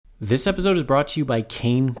This episode is brought to you by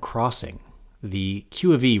Kane Crossing. The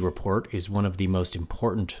Q of E report is one of the most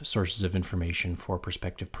important sources of information for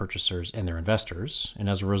prospective purchasers and their investors, and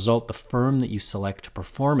as a result, the firm that you select to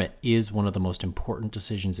perform it is one of the most important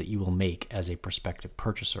decisions that you will make as a prospective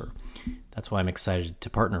purchaser. That's why I'm excited to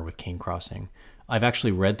partner with Kane Crossing. I've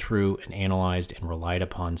actually read through and analyzed and relied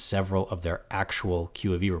upon several of their actual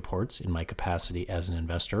Q of E reports in my capacity as an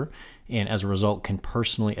investor, and as a result can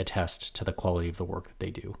personally attest to the quality of the work that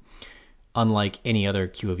they do. Unlike any other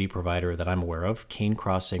Q of E provider that I'm aware of, Kane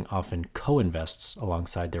Crossing often co-invests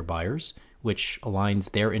alongside their buyers, which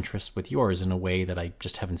aligns their interests with yours in a way that I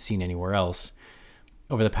just haven't seen anywhere else.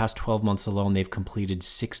 Over the past 12 months alone, they've completed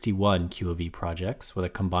 61 Q of E projects with a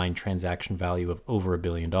combined transaction value of over $1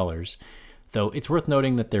 billion, though it's worth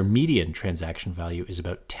noting that their median transaction value is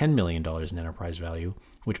about $10 million in enterprise value,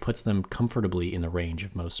 which puts them comfortably in the range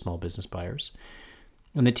of most small business buyers.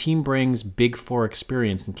 And the team brings Big Four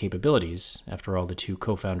experience and capabilities. After all, the two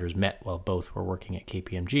co-founders met while both were working at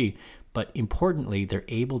KPMG. But importantly, they're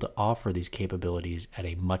able to offer these capabilities at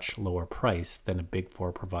a much lower price than a Big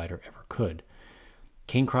Four provider ever could.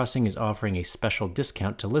 Kane Crossing is offering a special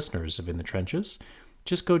discount to listeners of In the Trenches.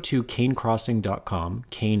 Just go to canecrossing.com,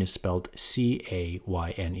 Kane is spelled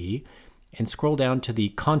C-A-Y-N-E, and scroll down to the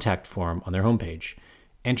contact form on their homepage.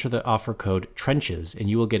 Enter the offer code TRENCHES and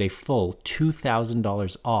you will get a full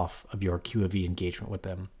 $2,000 off of your Q of E engagement with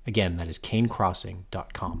them. Again, that is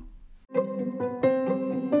canecrossing.com.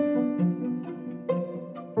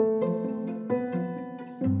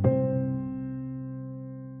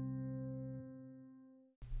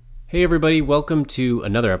 Hey everybody, welcome to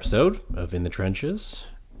another episode of In the Trenches.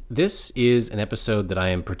 This is an episode that I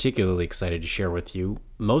am particularly excited to share with you,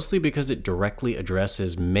 mostly because it directly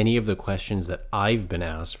addresses many of the questions that I've been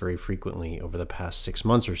asked very frequently over the past 6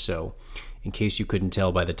 months or so. In case you couldn't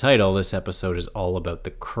tell by the title, this episode is all about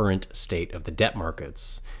the current state of the debt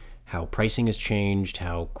markets, how pricing has changed,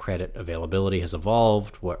 how credit availability has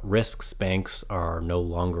evolved, what risks banks are no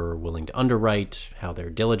longer willing to underwrite, how their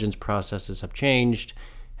diligence processes have changed,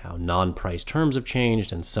 how non-price terms have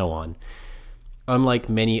changed, and so on. Unlike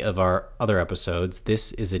many of our other episodes,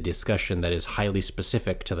 this is a discussion that is highly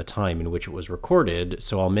specific to the time in which it was recorded,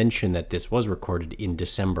 so I'll mention that this was recorded in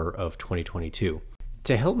December of 2022.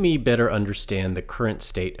 To help me better understand the current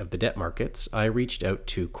state of the debt markets, I reached out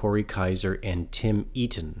to Corey Kaiser and Tim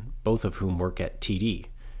Eaton, both of whom work at TD.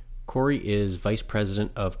 Corey is Vice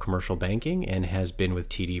President of Commercial Banking and has been with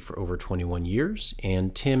TD for over 21 years,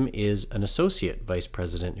 and Tim is an Associate Vice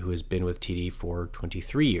President who has been with TD for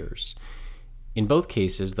 23 years. In both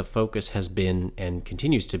cases, the focus has been and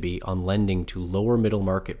continues to be on lending to lower middle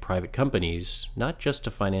market private companies, not just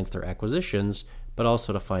to finance their acquisitions, but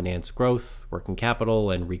also to finance growth, working capital,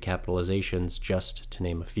 and recapitalizations, just to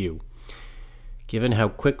name a few. Given how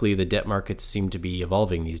quickly the debt markets seem to be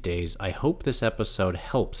evolving these days, I hope this episode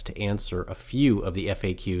helps to answer a few of the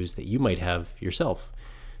FAQs that you might have yourself.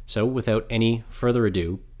 So without any further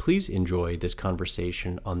ado, please enjoy this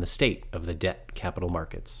conversation on the state of the debt capital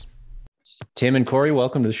markets. Tim and Corey,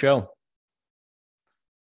 welcome to the show.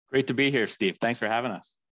 Great to be here, Steve. Thanks for having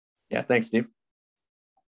us. Yeah, thanks, Steve.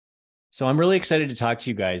 So I'm really excited to talk to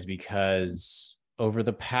you guys because over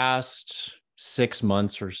the past 6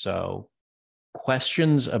 months or so,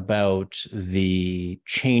 questions about the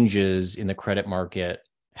changes in the credit market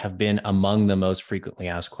have been among the most frequently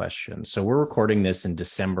asked questions. So we're recording this in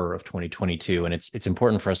December of 2022, and it's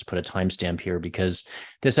important for us to put a timestamp here because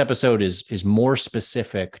this episode is more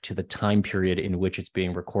specific to the time period in which it's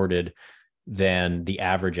being recorded than the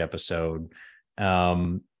average episode.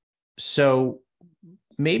 So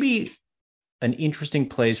maybe an interesting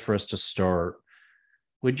place for us to start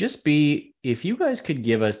would just be if you guys could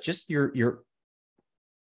give us just your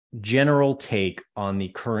general take on the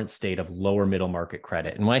current state of lower middle market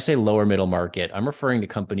credit. And when I say lower middle market, I'm referring to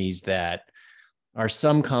companies that are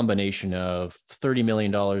some combination of $30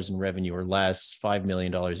 million in revenue or less, $5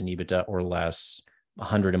 million in EBITDA or less,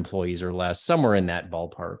 100 employees or less, somewhere in that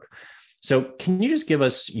ballpark. So can you just give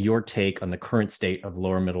us your take on the current state of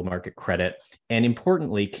lower middle market credit? And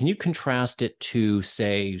importantly, can you contrast it to,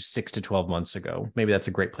 say, 6 to 12 months ago? Maybe that's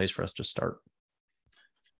a great place for us to start.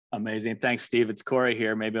 Amazing. Thanks, Steve. It's Corey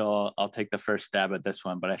here. Maybe I'll take the first stab at this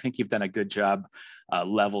one, but I think you've done a good job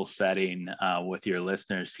level setting with your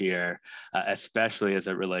listeners here, especially as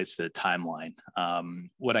it relates to the timeline.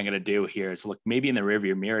 What I'm going to do here is look maybe in the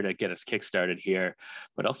rearview mirror to get us kickstarted here,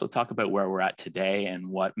 but also talk about where we're at today and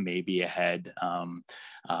what may be ahead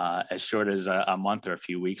as short as a month or a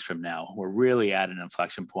few weeks from now. We're really at an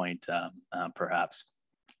inflection point, perhaps.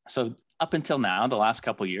 So up until now, the last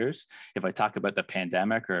couple of years, if I talk about the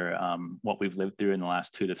pandemic or what we've lived through in the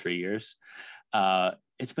last 2 to 3 years,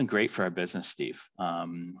 it's been great for our business, Steve.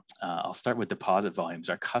 I'll start with deposit volumes.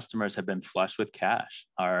 Our customers have been flush with cash.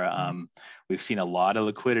 We've seen a lot of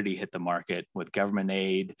liquidity hit the market with government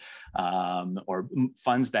aid or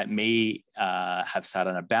funds that may have sat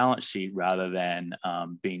on a balance sheet rather than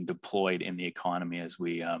being deployed in the economy as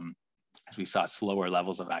we saw slower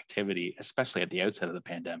levels of activity, especially at the outset of the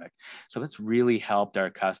pandemic. So that's really helped our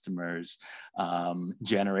customers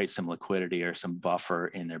generate some liquidity or some buffer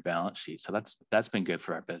in their balance sheet. So that's been good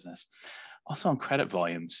for our business. Also on credit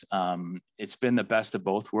volumes, it's been the best of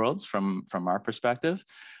both worlds from our perspective.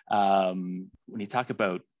 When you talk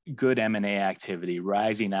about good M&A activity,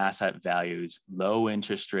 rising asset values, low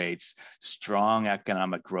interest rates, strong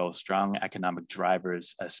economic growth, strong economic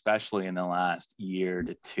drivers, especially in the last year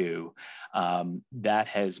to two, that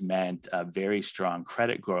has meant a very strong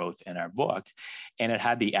credit growth in our book. And it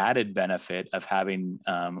had the added benefit of having,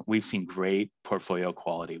 we've seen great portfolio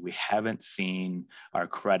quality. We haven't seen our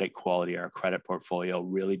credit quality, our credit portfolio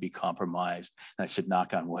really be compromised. And I should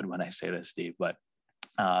knock on wood when I say this, Steve, but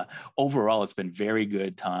overall, it's been very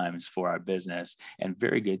good times for our business and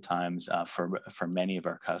very good times for many of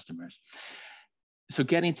our customers. So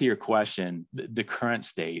getting to your question, the current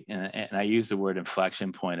state, and I use the word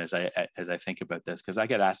inflection point as I think about this, because I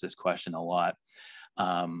get asked this question a lot.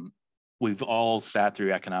 We've all sat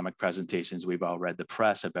through economic presentations. We've all read the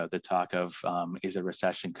press about the talk of, is a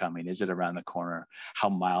recession coming? Is it around the corner? How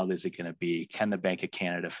mild is it going to be? Can the Bank of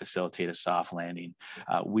Canada facilitate a soft landing?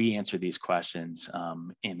 We answer these questions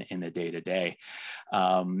in the day-to-day.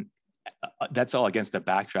 That's all against the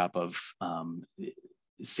backdrop of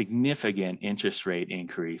significant interest rate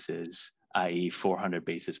increases, i.e. 400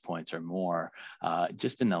 basis points or more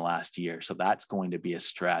just in the last year. So that's going to be a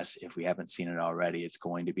stress. If we haven't seen it already, it's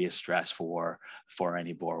going to be a stress for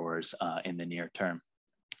any borrowers in the near term.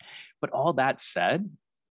 But all that said,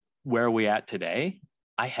 where are we at today?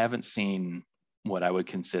 I haven't seen what I would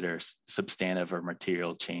consider substantive or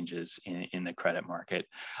material changes in the credit market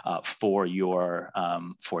for your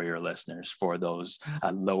listeners, for those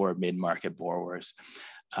lower mid-market borrowers.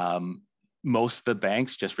 Most of the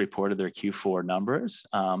banks just reported their Q4 numbers.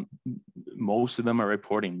 Most of them are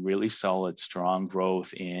reporting really solid, strong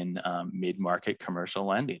growth in mid-market commercial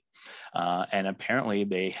lending. And apparently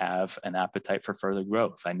they have an appetite for further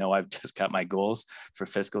growth. I know I've just got my goals for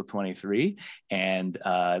fiscal 23, and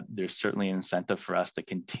there's certainly an incentive for us to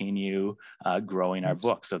continue growing our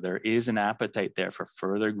book. So there is an appetite there for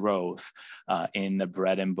further growth in the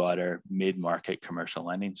bread and butter mid-market commercial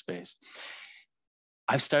lending space.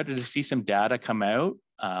 I've started to see some data come out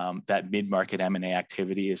that mid-market M&A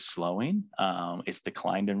activity is slowing. It's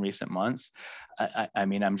declined in recent months. I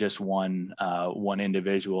mean, I'm just one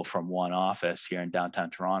individual from one office here in downtown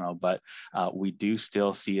Toronto, but we do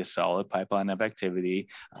still see a solid pipeline of activity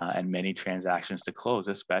and many transactions to close,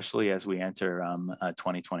 especially as we enter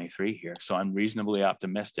 2023 here. So I'm reasonably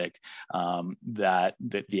optimistic that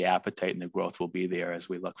the appetite and the growth will be there as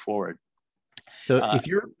we look forward. So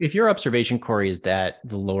if your observation, Corey, is that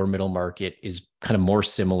the lower middle market is kind of more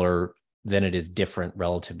similar than it is different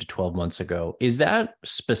relative to 12 months ago, is that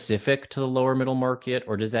specific to the lower middle market,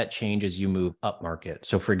 or does that change as you move up market?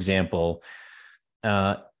 So for example,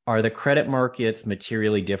 are the credit markets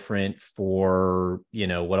materially different for,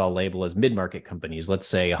 what I'll label as mid-market companies, let's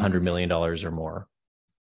say $100 million or more?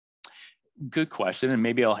 Good question. And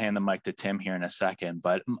maybe I'll hand the mic to Tim here in a second,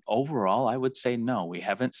 but overall, I would say no, we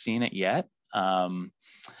haven't seen it yet. And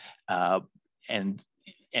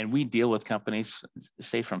we deal with companies,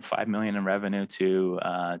 say from 5 million in revenue to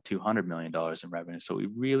 $200 million in revenue. So we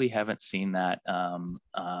really haven't seen that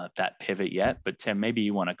pivot yet. But Tim, maybe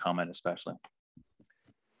you want to comment especially.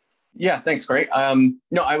 Yeah, thanks, Corey.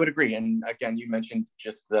 No, I would agree. And again, you mentioned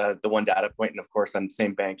just the one data point, and of course, on the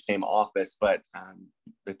same bank, same office, but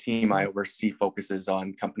the team I oversee focuses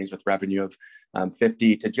on companies with revenue of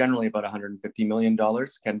 50 to generally about $150 million,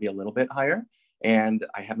 can be a little bit higher. And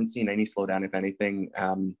I haven't seen any slowdown. If anything,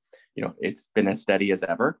 it's been as steady as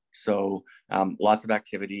ever. So lots of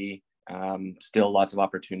activity, still lots of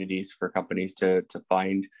opportunities for companies to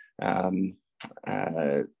find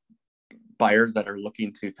buyers that are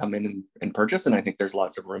looking to come in and purchase. And I think there's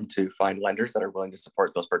lots of room to find lenders that are willing to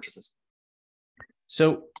support those purchases.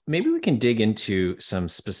 So maybe we can dig into some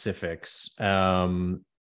specifics.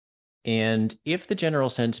 And if the general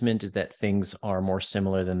sentiment is that things are more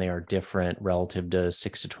similar than they are different relative to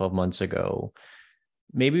 6 to 12 months ago,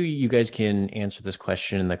 maybe you guys can answer this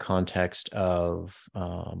question in the context of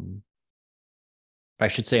I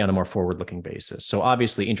should say on a more forward-looking basis. So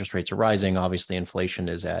obviously interest rates are rising. Obviously inflation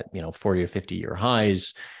is at 40 to 50-year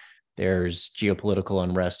highs. There's geopolitical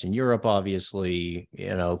unrest in Europe, obviously,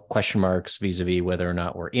 question marks vis-a-vis whether or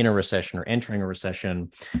not we're in a recession or entering a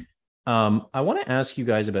recession. I want to ask you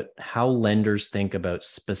guys about how lenders think about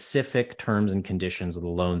specific terms and conditions of the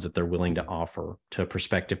loans that they're willing to offer to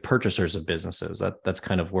prospective purchasers of businesses. That's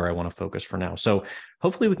kind of where I want to focus for now. So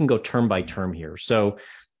hopefully we can go term by term here. So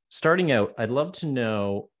starting out, I'd love to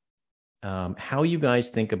know how you guys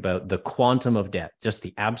think about the quantum of debt, just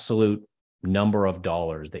the absolute number of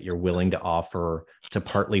dollars that you're willing to offer to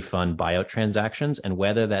partly fund buyout transactions, and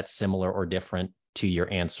whether that's similar or different to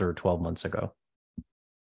your answer 12 months ago.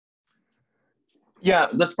 Yeah,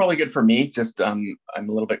 that's probably good for me. Just I'm a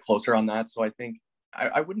little bit closer on that. So I think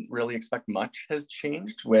I wouldn't really expect much has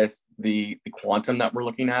changed with the quantum that we're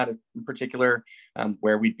looking at, in particular,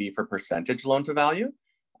 where we'd be for percentage loan to value.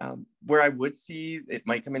 Where I would see it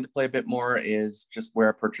might come into play a bit more is just where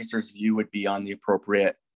a purchaser's view would be on the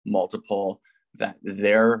appropriate multiple that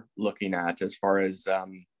they're looking at as far as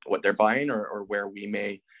what they're buying, or where we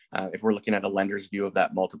may, if we're looking at a lender's view of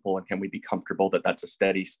that multiple, and can we be comfortable that that's a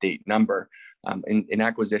steady state number. In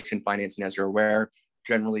acquisition financing, as you're aware,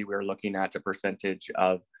 generally we're looking at a percentage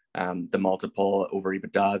of the multiple over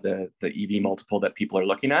EBITDA, the EV multiple that people are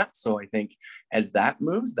looking at. So I think as that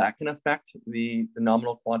moves, that can affect the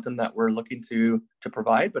nominal quantum that we're looking to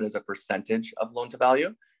provide, but as a percentage of loan to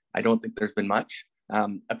value, I don't think there's been much.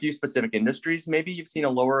 A few specific industries, maybe you've seen a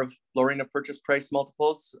lowering of purchase price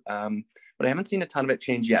multiples, but I haven't seen a ton of it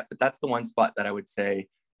change yet. But that's the one spot that I would say,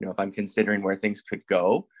 if I'm considering where things could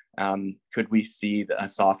go, could we see a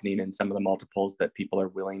softening in some of the multiples that people are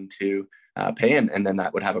willing to pay, and then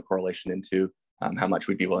that would have a correlation into how much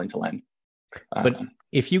we'd be willing to lend. But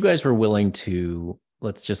if you guys were willing to,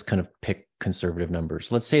 let's just kind of pick conservative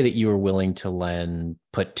numbers. Let's say that you were willing to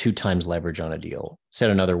put 2 times leverage on a deal. Said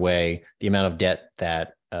another way, the amount of debt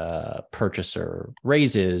that a purchaser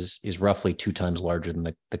raises is roughly 2 times larger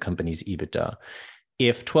than the company's EBITDA.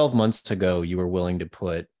 If 12 months ago you were willing to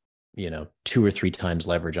put 2 or 3 times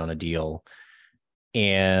leverage on a deal,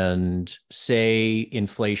 and say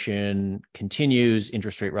inflation continues,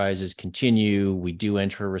 interest rate rises continue, we do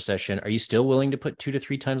enter a recession, are you still willing to put 2 to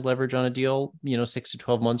 3 times leverage on a deal, 6 to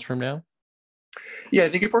 12 months from now? Yeah, I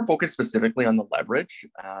think if we're focused specifically on the leverage,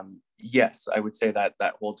 yes, I would say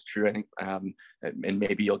that holds true. I think, and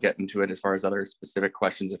maybe you'll get into it as far as other specific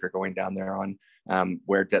questions if you're going down there on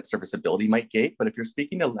where debt serviceability might gate. But if you're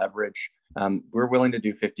speaking to leverage, we're willing to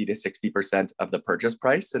do 50 to 60% of the purchase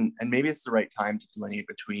price, and maybe it's the right time to delineate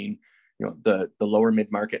between the lower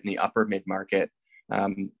mid market and the upper mid market.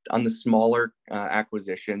 On the smaller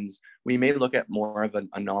acquisitions, we may look at more of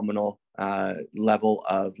a nominal level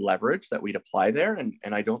of leverage that we'd apply there.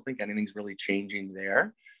 And I don't think anything's really changing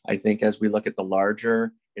there. I think as we look at the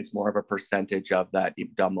larger, it's more of a percentage of that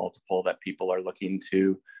EBITDA multiple that people are looking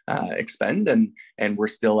to expend. And we're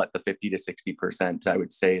still at the 50 to 60%, I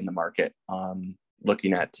would say, in the market,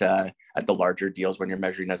 looking at the larger deals when you're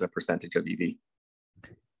measuring as a percentage of EV.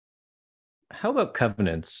 How about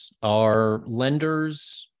covenants? Are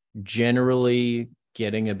lenders generally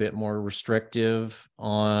getting a bit more restrictive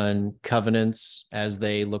on covenants as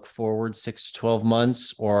they look forward 6 to 12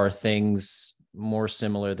 months, or are things more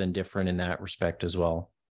similar than different in that respect as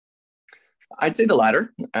well? I'd say the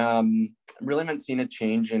latter. Really haven't seen a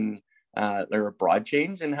change or a broad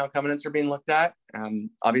change in how covenants are being looked at.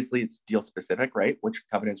 Obviously, it's deal specific, right? Which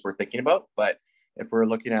covenants we're thinking about, but if we're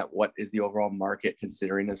looking at what is the overall market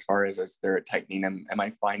considering as far as is there a tightening, am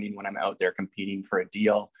I finding when I'm out there competing for a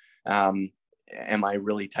deal, am I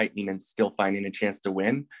really tightening and still finding a chance to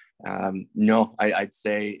win? No, I'd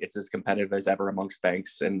say it's as competitive as ever amongst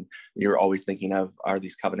banks. And you're always thinking of, are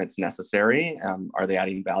these covenants necessary? Are they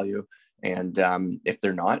adding value? And if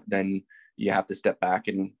they're not, then you have to step back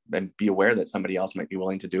and be aware that somebody else might be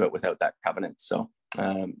willing to do it without that covenant. So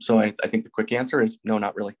I think the quick answer is no,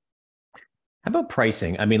 not really. How about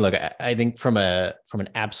pricing? I mean, look, I think from an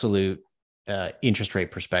absolute interest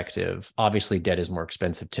rate perspective, obviously debt is more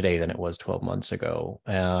expensive today than it was 12 months ago.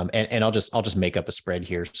 And I'll just make up a spread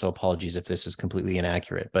here. So apologies if this is completely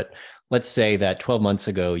inaccurate, but let's say that 12 months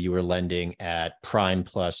ago you were lending at prime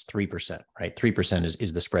plus 3%, right? 3%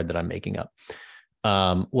 is the spread that I'm making up.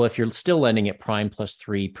 Well, if you're still lending at prime plus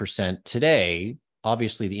 3% today,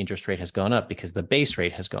 obviously the interest rate has gone up because the base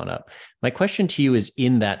rate has gone up. My question to you is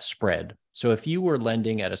in that spread. So if you were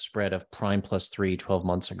lending at a spread of prime plus 3 12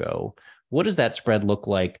 months ago, what does that spread look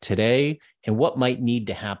like today? And what might need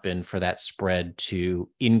to happen for that spread to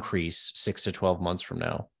increase 6 to 12 months from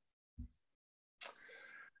now?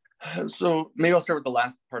 So maybe I'll start with the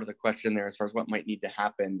last part of the question there as far as what might need to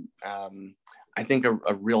happen. I think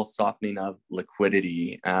a real softening of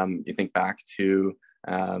liquidity. You think back to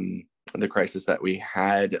the crisis that we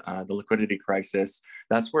had, the liquidity crisis.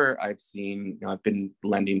 That's where I've seen, I've been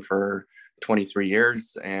lending for 23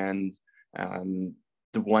 years, and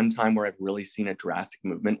the one time where I've really seen a drastic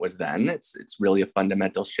movement was then. It's really a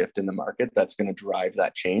fundamental shift in the market that's going to drive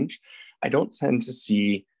that change. I don't tend to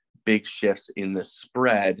see big shifts in the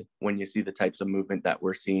spread when you see the types of movement that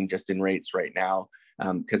we're seeing just in rates right now,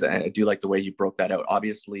 because I do like the way you broke that out.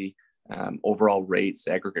 Obviously, overall rates,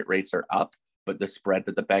 aggregate rates are up, but the spread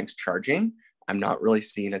that the bank's charging, I'm not really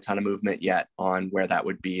seeing a ton of movement yet on where that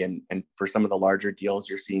would be. And for some of the larger deals,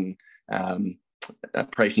 you're seeing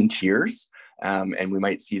pricing tiers, and we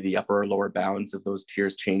might see the upper or lower bounds of those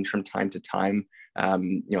tiers change from time to time.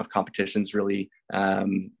 If competition's really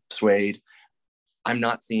swayed. I'm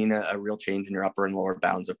not seeing a real change in your upper and lower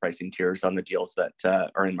bounds of pricing tiers on the deals that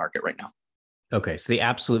are in market right now. Okay, so the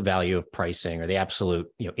absolute value of pricing or the absolute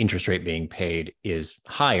interest rate being paid is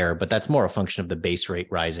higher, but that's more a function of the base rate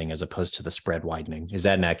rising as opposed to the spread widening. Is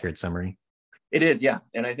that an accurate summary? It is, yeah.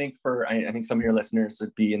 And I think I think some of your listeners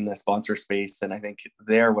would be in the sponsor space, and I think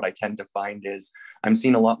there what I tend to find is I'm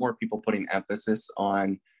seeing a lot more people putting emphasis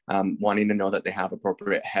on wanting to know that they have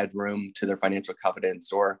appropriate headroom to their financial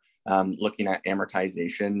covenants, or looking at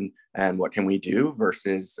amortization and what can we do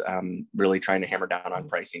versus really trying to hammer down on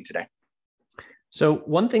pricing today. So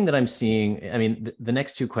one thing that I'm seeing, I mean, the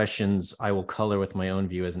next two questions I will color with my own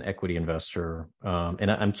view as an equity investor.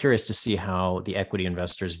 And I'm curious to see how the equity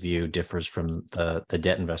investor's view differs from the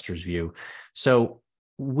debt investor's view. So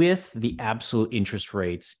with the absolute interest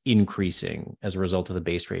rates increasing as a result of the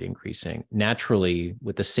base rate increasing, naturally,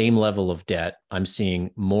 with the same level of debt, I'm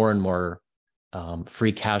seeing more and more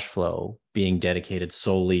free cash flow being dedicated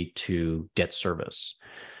solely to debt service.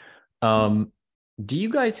 Do you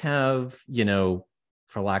guys have,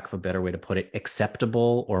 for lack of a better way to put it,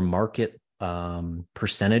 acceptable or market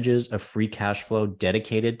percentages of free cash flow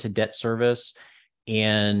dedicated to debt service?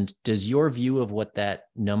 And does your view of what that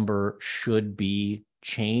number should be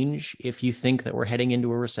change if you think that we're heading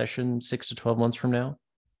into a recession 6 to 12 months from now?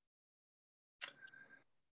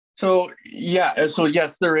 So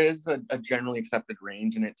yes, there is a generally accepted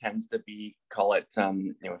range, and it tends to be, call it,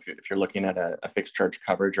 if you're looking at a fixed charge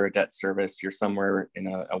coverage or a debt service, you're somewhere in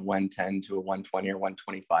a 110 to a 120 or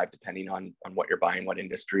 125, depending on what you're buying, what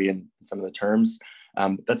industry, and some of the terms.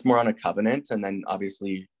 But that's more on a covenant, and then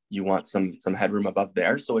obviously you want some headroom above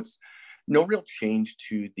there. So it's no real change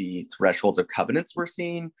to the thresholds of covenants we're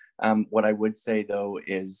seeing. What I would say though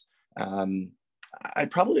is, I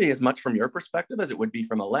probably, as much from your perspective as it would be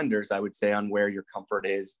from a lender's, I would say on where your comfort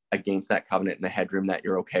is against that covenant and the headroom that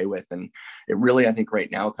you're okay with. And it really, I think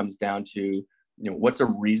right now comes down to, what's a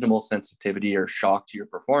reasonable sensitivity or shock to your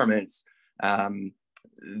performance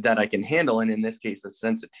that I can handle. And in this case, the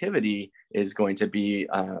sensitivity is going to be,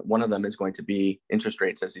 one of them is going to be interest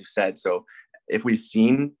rates, as you said. So if we've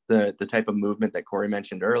seen the type of movement that Corey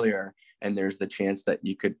mentioned earlier, and there's the chance that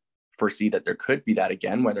you could foresee that there could be that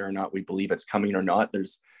again, whether or not we believe it's coming or not,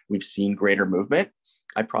 we've seen greater movement.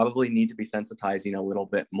 I probably need to be sensitizing a little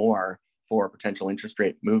bit more for potential interest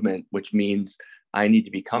rate movement, which means I need to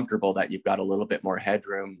be comfortable that you've got a little bit more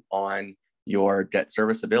headroom on your debt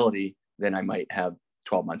serviceability than I might have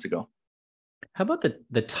 12 months ago. How about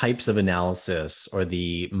the types of analysis or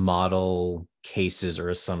the model cases or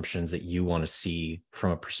assumptions that you want to see from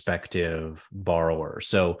a prospective borrower?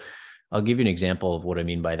 So I'll give you an example of what I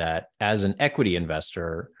mean by that. As an equity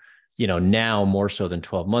investor, now more so than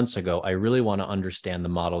 12 months ago, I really want to understand the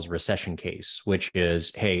model's recession case, which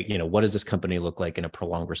is, hey, what does this company look like in a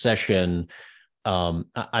prolonged recession?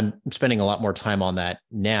 I'm spending a lot more time on that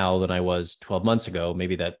now than I was 12 months ago.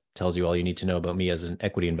 Maybe that tells you all you need to know about me as an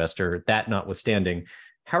equity investor. That notwithstanding,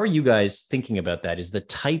 how are you guys thinking about that? Is the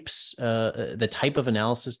type of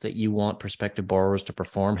analysis that you want prospective borrowers to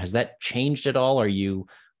perform, has that changed at all? Are you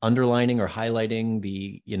underlining or highlighting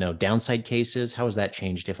the downside cases? How has that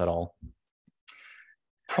changed, if at all?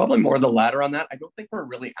 Probably more the latter on that. I don't think we're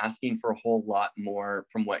really asking for a whole lot more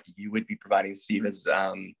from what you would be providing, Steve, as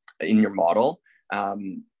in your model.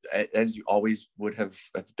 As you always would have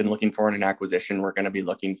been looking for in an acquisition, we're going to be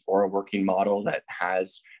looking for a working model that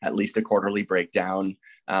has at least a quarterly breakdown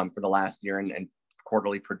for the last year and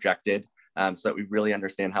quarterly projected, so that we really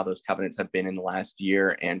understand how those covenants have been in the last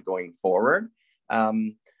year and going forward.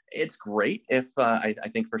 It's great if I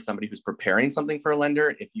think for somebody who's preparing something for a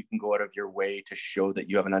lender, if you can go out of your way to show that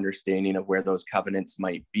you have an understanding of where those covenants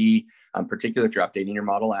might be, particularly if you're updating your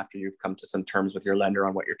model after you've come to some terms with your lender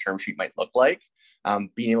on what your term sheet might look like.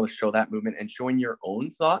 being able to show that movement and showing your own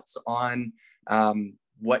thoughts on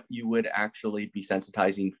what you would actually be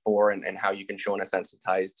sensitizing for and how you can show in a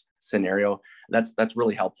sensitized scenario. That's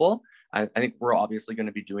really helpful. I think we're obviously going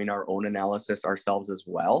to be doing our own analysis ourselves as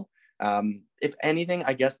well. If anything,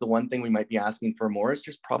 I guess the one thing we might be asking for more is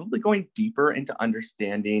just probably going deeper into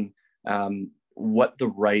understanding what the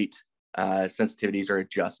right sensitivities or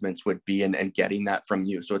adjustments would be and getting that from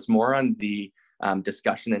you. So it's more on the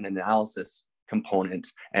discussion and analysis component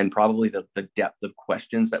and probably the depth of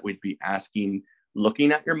questions that we'd be asking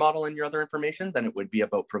looking at your model and your other information than it would be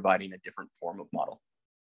about providing a different form of model.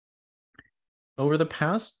 Over the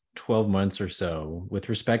past 12 months or so, with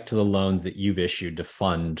respect to the loans that you've issued to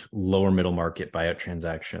fund lower middle market buyout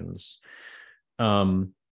transactions,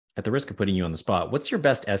 at the risk of putting you on the spot, what's your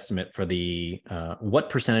best estimate for the what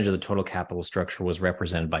percentage of the total capital structure was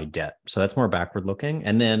represented by debt? So that's more backward looking.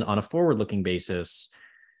 And then on a forward looking basis,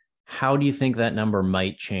 how do you think that number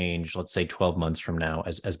might change, let's say 12 months from now,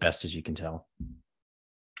 as best as you can tell?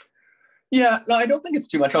 Yeah, no, I don't think it's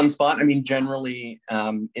too much on the spot. I mean, generally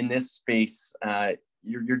in this space,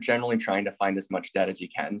 you're generally trying to find as much debt as you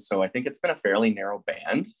can. So I think it's been a fairly narrow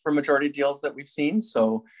band for majority of deals that we've seen.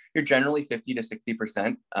 So you're generally 50 to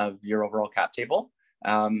 60% of your overall cap table.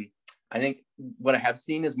 I think what I have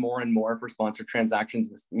seen is more and more for sponsored transactions.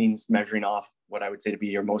 This means measuring off what I would say to be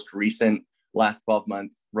your most recent last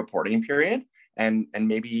 12-month reporting period, and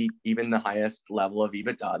maybe even the highest level of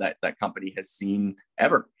EBITDA that company has seen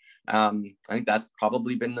ever. I think that's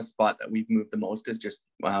probably been the spot that we've moved the most, is just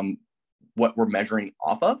what we're measuring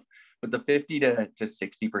off of. But the 50 to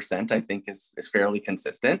 60%, I think, is fairly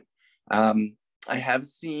consistent. I have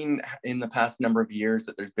seen in the past number of years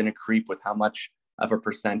that there's been a creep with how much of a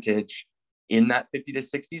percentage in that 50 to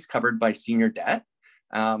 60s covered by senior debt.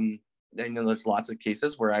 I know there's lots of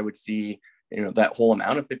cases where I would see, that whole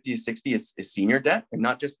amount of 50 to 60 is senior debt, and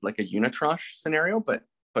not just like a unitranche scenario, but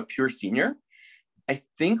pure senior. I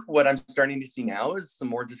think what I'm starting to see now is some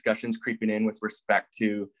more discussions creeping in with respect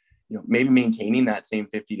to, maybe maintaining that same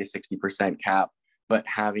 50 to 60% cap, but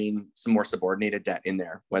having some more subordinated debt in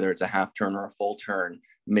there, whether it's a half turn or a full turn,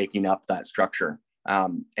 making up that structure.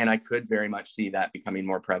 And I could very much see that becoming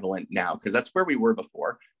more prevalent now, because that's where we were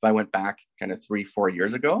before. If I went back kind of 3-4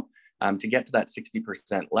 years ago, to get to that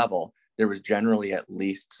 60% level, there was generally at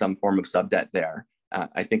least some form of sub debt there.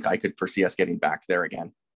 I think I could foresee us getting back there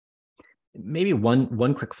again. Maybe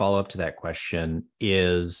one quick follow-up to that question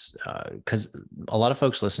is, because a lot of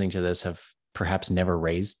folks listening to this have perhaps never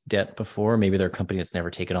raised debt before. Maybe they're a company that's never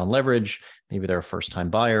taken on leverage. Maybe they're a first-time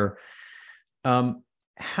buyer.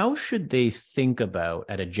 How should they think about,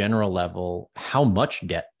 at a general level, how much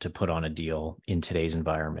debt to put on a deal in today's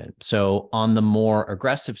environment? So on the more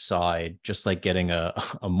aggressive side, just like getting a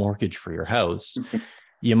mortgage for your house,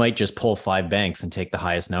 you might just pull 5 banks and take the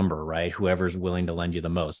highest number, right? Whoever's willing to lend you the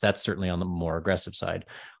most. That's certainly on the more aggressive side.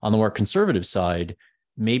 On the more conservative side,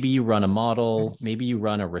 maybe you run a model, maybe you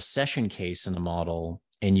run a recession case in a model,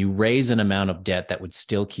 and you raise an amount of debt that would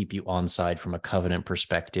still keep you on side from a covenant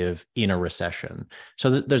perspective in a recession.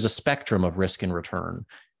 So there's a spectrum of risk and return.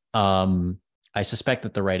 I suspect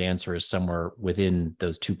that the right answer is somewhere within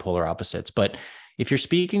those two polar opposites. But if you're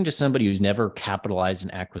speaking to somebody who's never capitalized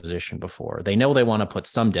an acquisition before, they know they want to put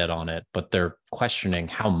some debt on it, but they're questioning,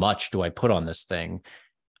 how much do I put on this thing?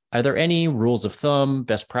 Are there any rules of thumb,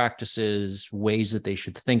 best practices, ways that they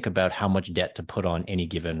should think about how much debt to put on any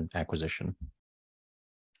given acquisition?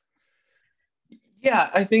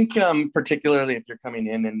 Yeah, I think particularly if you're coming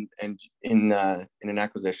in and in an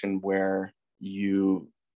acquisition where you're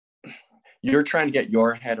trying to get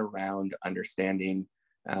your head around understanding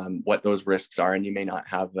what those risks are, and you may not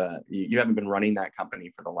have you haven't been running that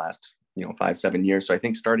company for the last 5-7 years. So I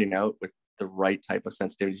think starting out with the right type of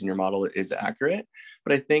sensitivities in your model is accurate.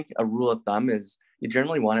 But I think a rule of thumb is you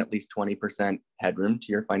generally want at least 20% headroom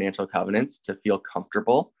to your financial covenants to feel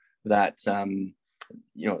comfortable that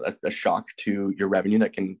a shock to your revenue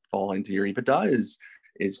that can fall into your EBITDA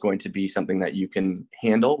is going to be something that you can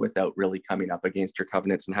handle without really coming up against your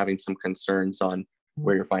covenants and having some concerns on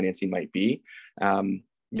where your financing might be.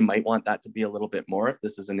 You might want that to be a little bit more if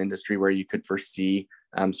this is an industry where you could foresee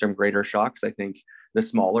some greater shocks. I think the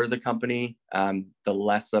smaller the company, the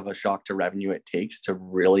less of a shock to revenue it takes to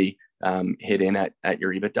really hit in at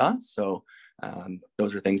your EBITDA. So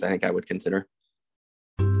those are things I think I would consider.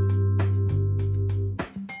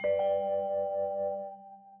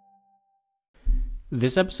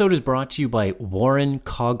 This episode is brought to you by Warren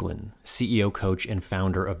Coughlin, CEO, coach, and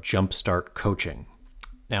founder of Jumpstart Coaching.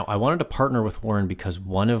 Now, I wanted to partner with Warren because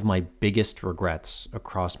one of my biggest regrets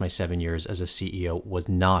across my 7 years as a CEO was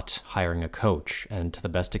not hiring a coach. And to the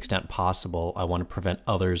best extent possible, I want to prevent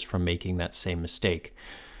others from making that same mistake.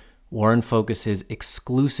 Warren focuses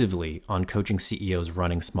exclusively on coaching CEOs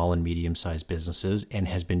running small and medium-sized businesses and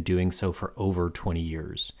has been doing so for over 20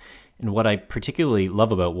 years. And what I particularly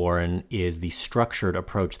love about Warren is the structured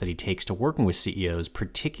approach that he takes to working with CEOs,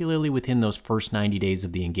 particularly within those first 90 days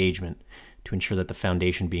of the engagement, to ensure that the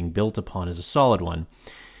foundation being built upon is a solid one.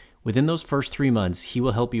 Within those first 3 months, he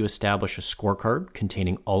will help you establish a scorecard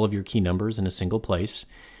containing all of your key numbers in a single place.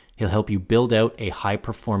 He'll help you build out a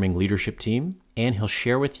high-performing leadership team, and he'll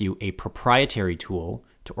share with you a proprietary tool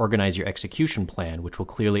to organize your execution plan, which will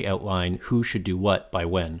clearly outline who should do what by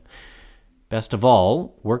when. Best of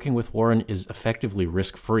all, working with Warren is effectively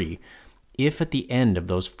risk-free. If at the end of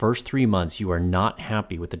those first 3 months you are not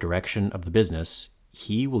happy with the direction of the business,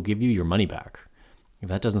 he will give you your money back. If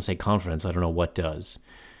that doesn't say confidence, I don't know what does.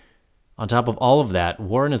 On top of all of that,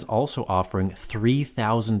 Warren is also offering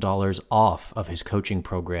 $3,000 off of his coaching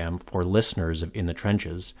program for listeners of In the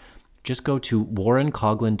Trenches. Just go to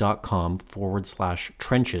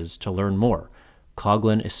warrencoughlin.com/trenches to learn more.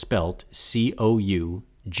 Coughlin is spelt Coughlin.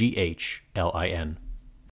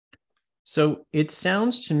 So it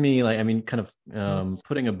sounds to me like, kind of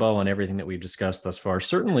putting a bow on everything that we've discussed thus far,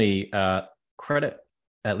 certainly credit,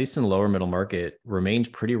 at least in the lower middle market, remains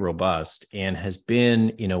pretty robust and has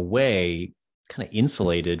been, in a way, kind of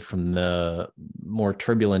insulated from the more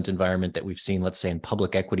turbulent environment that we've seen, let's say, in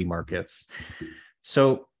public equity markets.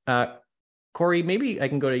 So, Corey, maybe I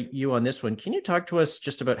can go to you on this one. Can you talk to us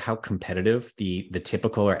just about how competitive the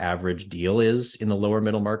typical or average deal is in the lower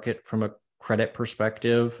middle market from a credit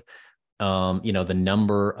perspective? The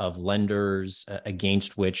number of lenders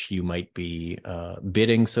against which you might be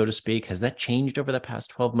bidding, so to speak, has that changed over the past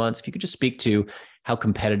 12 months? If you could just speak to how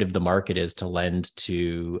competitive the market is to lend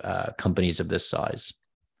to companies of this size.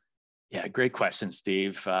 Yeah, great question,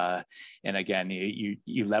 Steve. And again,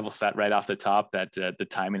 you level set right off the top that the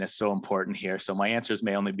timing is so important here. So my answers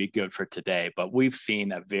may only be good for today, but we've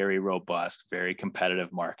seen a very robust, very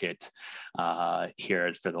competitive market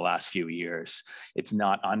here for the last few years. It's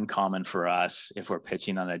not uncommon for us, if we're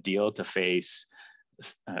pitching on a deal, to face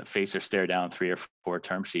or stare down 3 or 4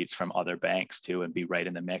 term sheets from other banks too, and be right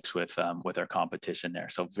in the mix with our competition there.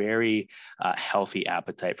 So very healthy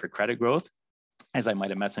appetite for credit growth. As I might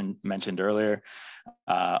have mentioned earlier,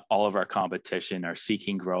 all of our competition are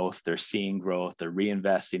seeking growth. They're seeing growth. They're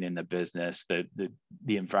reinvesting in the business. The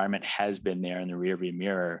environment has been there in the rearview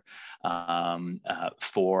mirror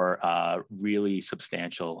for really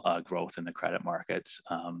substantial growth in the credit markets,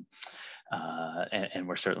 and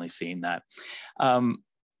we're certainly seeing that.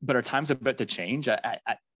 But our time's about to change. A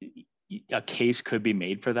case could be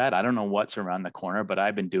made for that. I don't know what's around the corner, but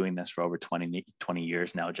I've been doing this for over 20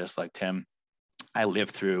 years now, just like Tim. I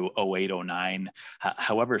lived through 08, 09,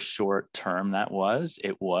 however short term that was,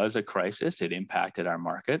 it was a crisis. It impacted our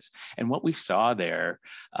markets. And what we saw there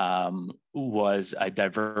was a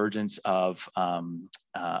divergence of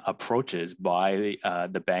approaches by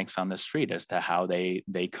the banks on the street as to how they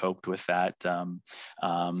coped with that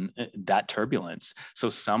turbulence. So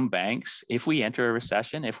some banks, if we enter a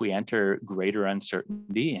recession, if we enter greater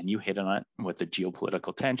uncertainty, and you hit on it with the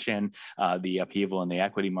geopolitical tension, the upheaval in the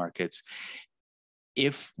equity markets,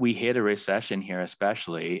 if we hit a recession here,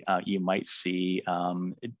 especially, you might see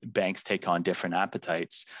banks take on different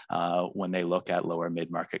appetites when they look at lower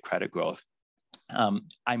mid-market credit growth.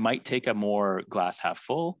 I might take a more glass half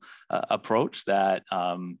full approach that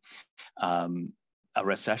a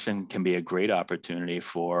recession can be a great opportunity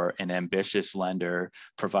for an ambitious lender,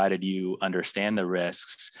 provided you understand the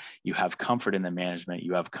risks, you have comfort in the management,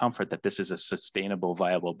 you have comfort that this is a sustainable,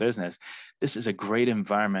 viable business. This is a great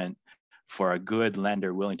environment for a good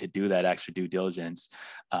lender willing to do that extra due diligence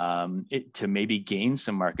to maybe gain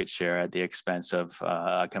some market share at the expense of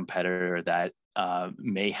a competitor that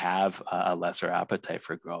may have a lesser appetite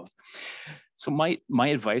for growth. So my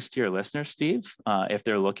advice to your listeners, Steve, if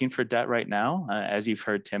they're looking for debt right now, as you've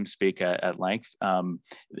heard Tim speak at length, the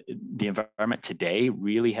environment today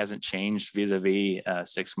really hasn't changed vis-a-vis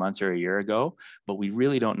 6 months or a year ago, but we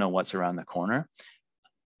really don't know what's around the corner.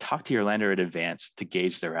 Talk to your lender in advance to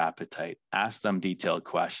gauge their appetite. Ask them detailed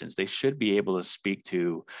questions. They should be able to speak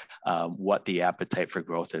to what the appetite for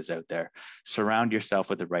growth is out there. Surround yourself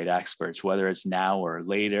with the right experts, whether it's now or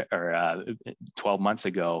later or 12 months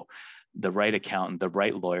ago. The right accountant, the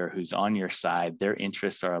right lawyer who's on your side, their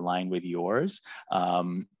interests are aligned with yours.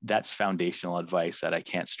 That's foundational advice that I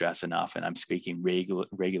can't stress enough, and I'm speaking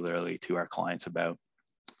regularly to our clients about.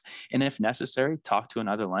 And if necessary, talk to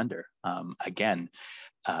another lender. Again,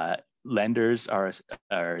 lenders are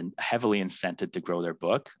heavily incented to grow their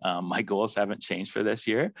book. My goals haven't changed for this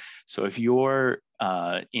year. So if you're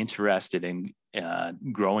interested in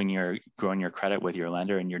growing your credit with your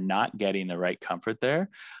lender and you're not getting the right comfort there,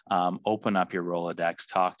 open up your Rolodex,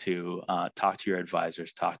 talk to your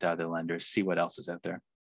advisors, talk to other lenders, see what else is out there.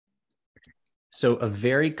 So a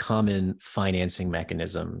very common financing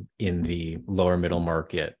mechanism in the lower middle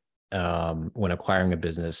market when acquiring a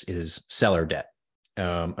business is seller debt,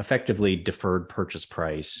 effectively deferred purchase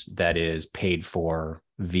price that is paid for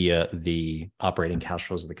via the operating cash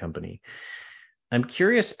flows of the company. I'm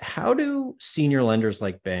curious, how do senior lenders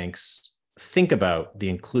like banks think about the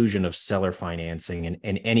inclusion of seller financing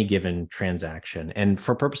in any given transaction? And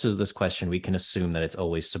for purposes of this question, we can assume that it's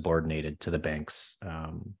always subordinated to the bank's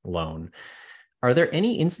loan. Are there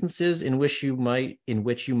any instances in which you might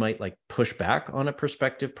like push back on a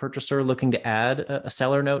prospective purchaser looking to add a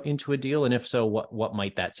seller note into a deal? And if so, what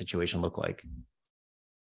might that situation look like?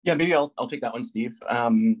 Yeah, maybe I'll take that one, Steve.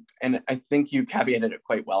 And I think you caveated it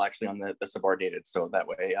quite well, actually, on the subordinated. So that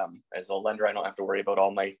way, as a lender, I don't have to worry about all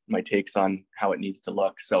my takes on how it needs to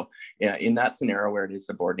look. So yeah, in that scenario where it is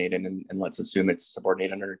subordinated, and let's assume it's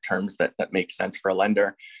subordinated under terms that make sense for a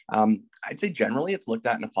lender, I'd say generally it's looked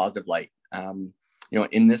at in a positive light.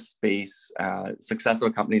 In this space, success of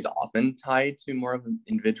a company is often tied to more of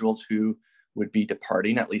individuals who would be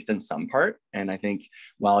departing, at least in some part. And I think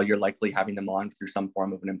while you're likely having them on through some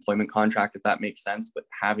form of an employment contract, if that makes sense, but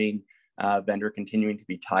having a vendor continuing to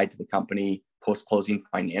be tied to the company post-closing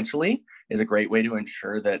financially is a great way to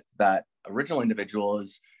ensure that that original individual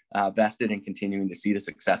is vested in continuing to see the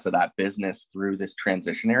success of that business through this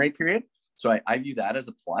transitionary period. So I view that as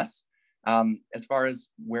a plus. As far as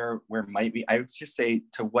where might be, I would just say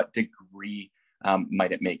to what degree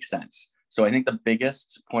might it make sense? So I think the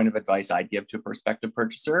biggest point of advice I'd give to a prospective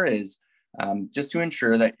purchaser is just to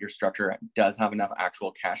ensure that your structure does have enough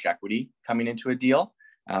actual cash equity coming into a deal.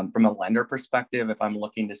 From a lender perspective, if I'm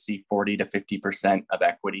looking to see 40 to 50% of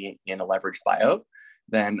equity in a leveraged buyout,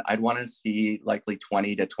 then I'd want to see likely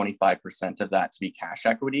 20 to 25% of that to be cash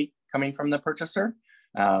equity coming from the purchaser.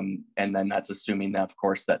 And then that's assuming that, of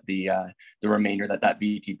course, that the remainder that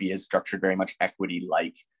VTB is structured very much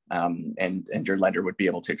equity-like. And your lender would be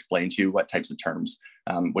able to explain to you what types of terms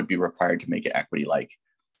would be required to make it equity-like.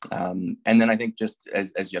 And then I think just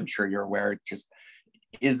as I'm sure you're aware, just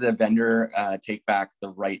is the vendor take back the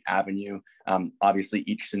right avenue? Obviously,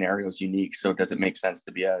 each scenario is unique. So does it make sense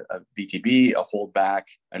to be a VTB, a holdback,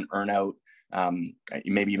 an earnout,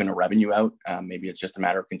 maybe even a revenue out? Maybe it's just a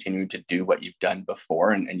matter of continuing to do what you've done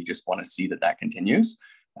before and you just want to see that continues.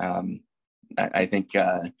 I think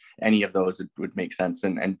any of those would make sense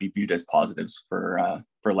and be viewed as positives for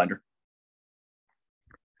a lender.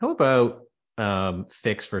 How about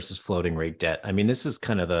fixed versus floating rate debt? I mean, this is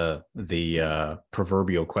kind of the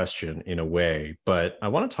proverbial question in a way, but I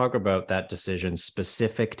want to talk about that decision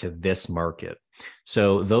specific to this market.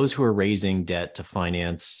 So those who are raising debt to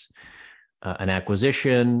finance an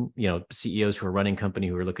acquisition, CEOs who are running company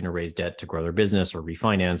who are looking to raise debt to grow their business or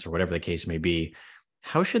refinance or whatever the case may be,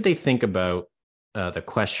 how should they think about the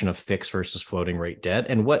question of fixed versus floating rate debt,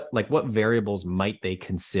 and what variables might they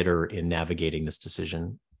consider in navigating this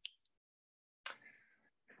decision?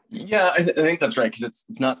 Yeah, I think that's right, because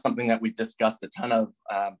it's not something that we've discussed a ton of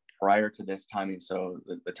prior to this timing. So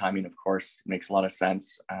the timing, of course, makes a lot of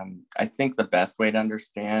sense. I think the best way to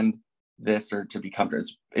understand this or to be comfortable,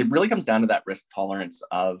 it really comes down to that risk tolerance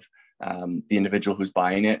of the individual who's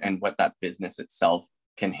buying it and what that business itself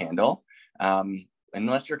can handle.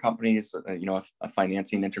 Unless your company is, a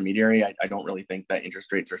financing intermediary, I don't really think that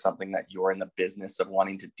interest rates are something that you're in the business of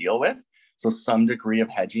wanting to deal with. So some degree of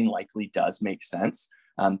hedging likely does make sense.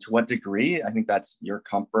 To what degree? I think that's your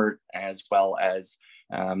comfort, as well as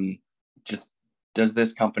just does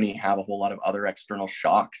this company have a whole lot of other external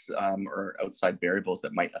shocks or outside variables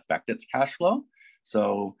that might affect its cash flow?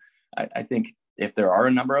 So I think if there are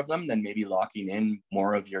a number of them, then maybe locking in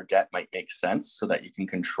more of your debt might make sense so that you can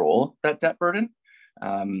control that debt burden.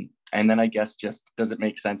 And then I guess just, does it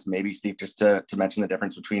make sense, maybe, Steve, just to mention the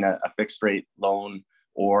difference between a fixed rate loan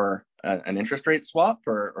or an interest rate swap,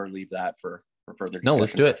 or leave that for further discussion? No,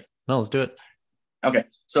 let's do it. Okay.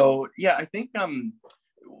 So yeah, I think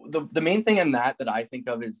the main thing in that I think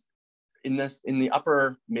of is in the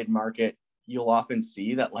upper mid-market, you'll often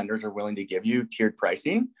see that lenders are willing to give you tiered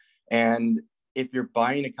pricing. And if you're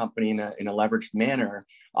buying a company in a leveraged manner,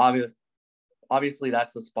 obviously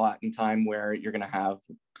that's the spot in time where you're going to have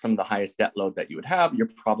some of the highest debt load that you would have. You're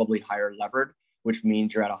probably higher levered, which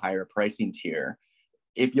means you're at a higher pricing tier.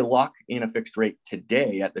 If you lock in a fixed rate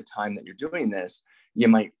today at the time that you're doing this, you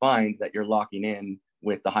might find that you're locking in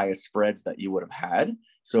with the highest spreads that you would have had.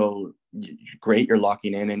 So great, you're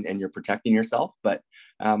locking in and you're protecting yourself. But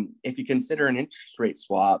if you consider an interest rate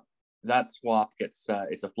swap, that swap gets,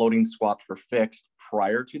 it's a floating swap for fixed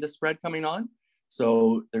prior to the spread coming on.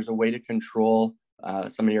 So there's a way to control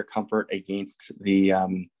some of your comfort against the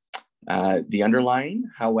underlying.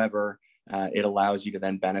 However, it allows you to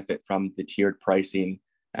then benefit from the tiered pricing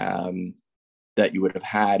that you would have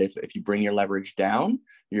had if you bring your leverage down.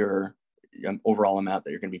 Your overall amount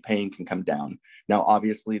that you're going to be paying can come down. Now,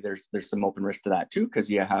 obviously, there's some open risk to that too, because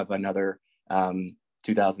you have another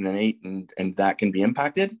 2008, and that can be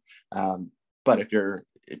impacted. But if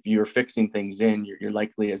you're fixing things in, you're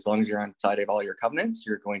likely, as long as you're outside of all your covenants,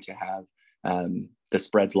 you're going to have the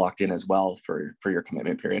spreads locked in as well for your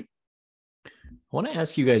commitment period. I want to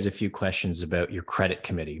ask you guys a few questions about your credit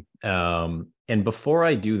committee. And before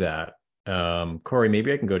I do that, Corey,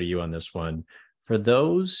 maybe I can go to you on this one. For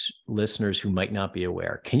those listeners who might not be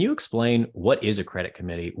aware, can you explain what is a credit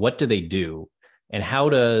committee? What do they do? And how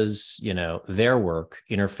does, their work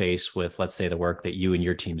interface with, let's say, the work that you and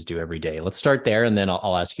your teams do every day? Let's start there, and then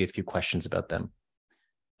I'll ask you a few questions about them.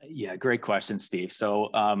 Yeah, great question, Steve. So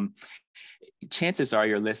chances are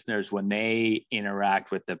your listeners, when they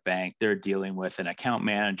interact with the bank, they're dealing with an account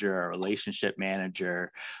manager, a relationship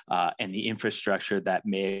manager, and the infrastructure that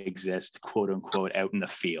may exist, quote unquote, out in the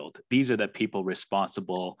field. These are the people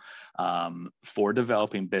responsible for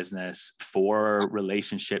developing business, for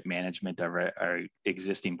relationship management of our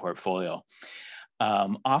existing portfolio.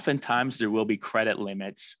 Oftentimes, there will be credit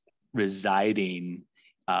limits residing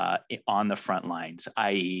on the front lines,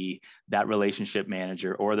 i.e. that relationship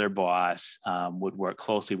manager or their boss would work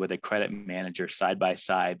closely with a credit manager side by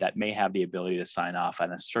side that may have the ability to sign off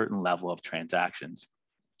on a certain level of transactions.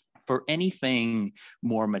 For anything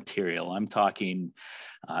more material, I'm talking,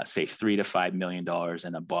 say, $3 to $5 million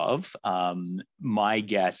and above. My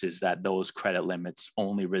guess is that those credit limits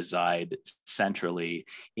only reside centrally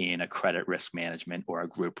in a credit risk management or a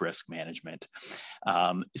group risk management.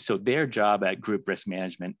 So their job at group risk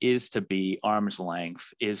management is to be arm's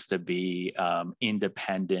length, is to be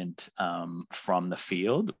independent from the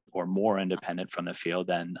field, or more independent from the field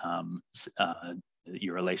than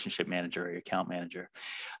your relationship manager or your account manager.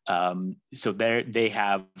 So they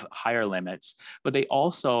have higher limits, but they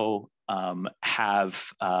also have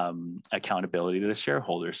accountability to the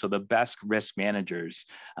shareholders. So the best risk managers,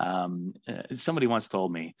 somebody once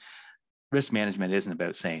told me, risk management isn't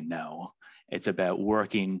about saying no. It's about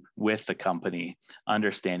working with the company,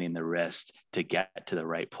 understanding the risk to get to the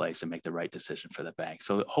right place and make the right decision for the bank.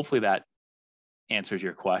 So hopefully that answers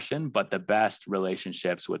your question, but the best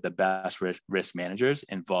relationships with the best risk managers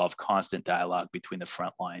involve constant dialogue between the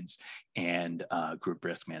front lines and group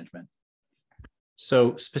risk management.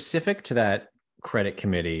 So specific to that credit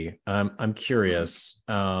committee, I'm curious,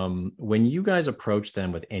 when you guys approach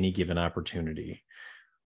them with any given opportunity,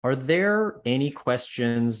 are there any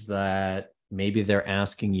questions that maybe they're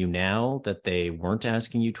asking you now that they weren't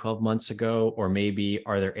asking you 12 months ago? Or maybe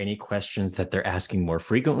are there any questions that they're asking more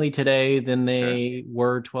frequently today than they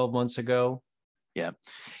were 12 months ago?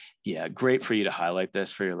 Yeah, great for you to highlight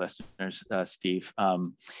this for your listeners, Steve.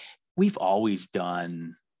 We've always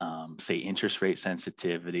done, say, interest rate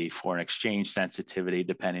sensitivity, foreign exchange sensitivity,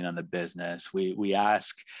 depending on the business. We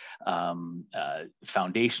ask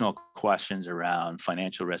foundational questions around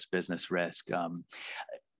financial risk, business risk.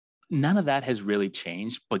 None of that has really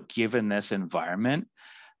changed, but given this environment,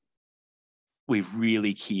 we've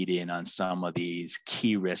really keyed in on some of these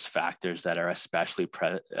key risk factors that are especially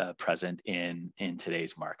present in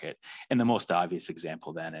today's market. And the most obvious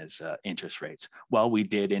example then is interest rates. Well, we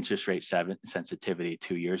did interest rate sensitivity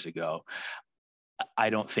 2 years ago.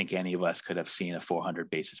 I don't think any of us could have seen a 400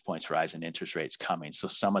 basis points rise in interest rates coming. So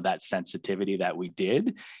some of that sensitivity that we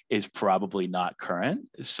did is probably not current.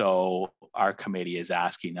 So our committee is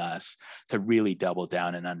asking us to really double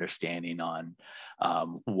down in understanding on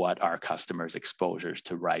what our customers' exposures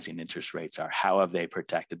to rising interest rates are. How have they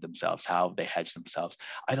protected themselves? How have they hedged themselves?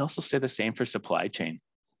 I'd also say the same for supply chain.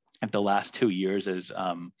 If the last 2 years has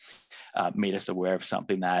made us aware of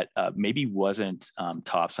something that maybe wasn't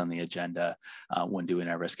tops on the agenda when doing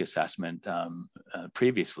our risk assessment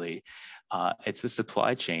previously, it's the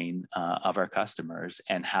supply chain of our customers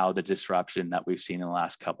and how the disruption that we've seen in the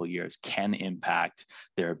last couple of years can impact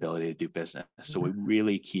their ability to do business. So we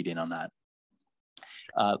really keyed in on that.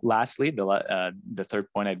 Lastly, the third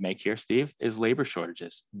point I'd make here, Steve, is labor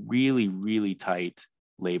shortages. Really, really tight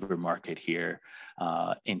labor market here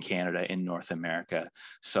in Canada, in North America.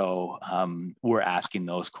 So we're asking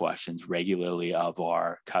those questions regularly of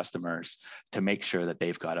our customers to make sure that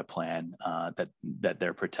they've got a plan that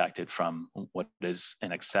they're protected from what is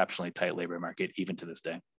an exceptionally tight labor market even to this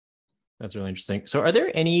day. That's really interesting. So are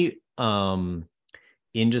there any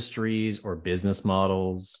industries or business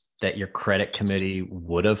models that your credit committee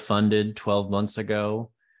would have funded 12 months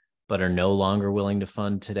ago, but are no longer willing to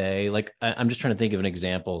fund today? Like, I'm just trying to think of an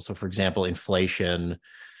example. So for example, inflation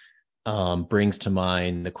brings to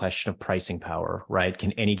mind the question of pricing power, right?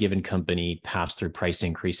 Can any given company pass through price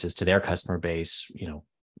increases to their customer base,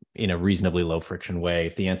 in a reasonably low friction way?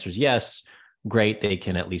 If the answer is yes, great, they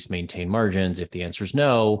can at least maintain margins. If the answer is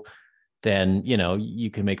no, then,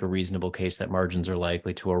 you can make a reasonable case that margins are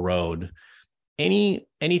likely to erode.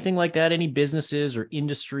 Anything like that? Any businesses or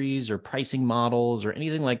industries or pricing models or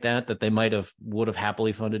anything like that they would have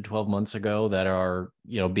happily funded 12 months ago that are,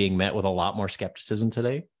 being met with a lot more skepticism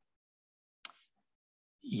today?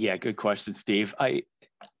 Yeah, good question, Steve.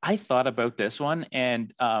 I thought about this one,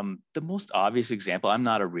 and the most obvious example, I'm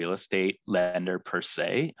not a real estate lender per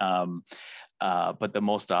se, but the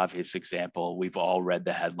most obvious example, we've all read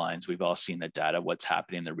the headlines, we've all seen the data, what's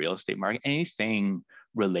happening in the real estate market. Anything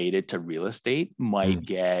related to real estate might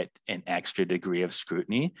get an extra degree of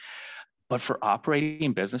scrutiny. But for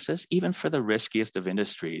operating businesses, even for the riskiest of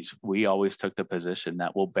industries, we always took the position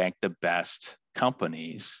that we'll bank the best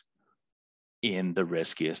companies in the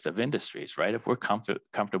riskiest of industries, right? If we're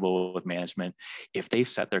comfortable with management, if they've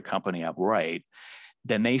set their company up right,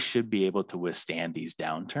 then they should be able to withstand these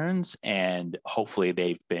downturns. And hopefully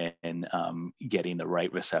they've been getting the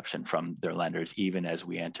right reception from their lenders, even as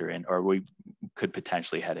we enter in, or we could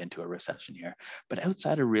potentially head into a recession here. But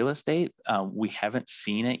outside of real estate, we haven't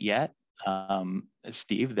seen it yet,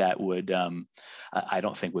 Steve, that would, I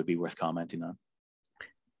don't think would be worth commenting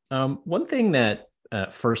on. One thing that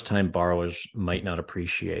first-time borrowers might not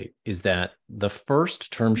appreciate is that the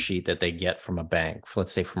first term sheet that they get from a bank,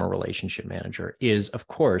 let's say from a relationship manager, is, of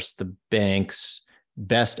course, the bank's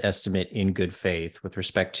best estimate in good faith with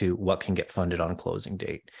respect to what can get funded on closing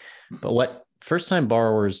date. But what first-time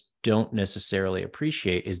borrowers don't necessarily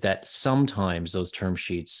appreciate is that sometimes those term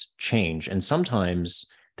sheets change, and sometimes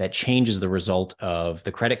that change is the result of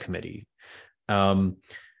the credit committee.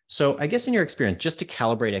 So I guess in your experience, just to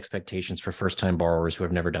calibrate expectations for first-time borrowers who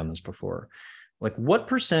have never done this before, like what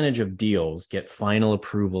percentage of deals get final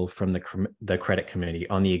approval from the credit committee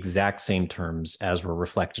on the exact same terms as were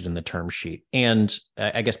reflected in the term sheet? And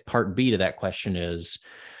I guess part B to that question is,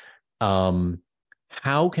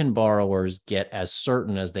 how can borrowers get as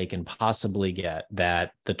certain as they can possibly get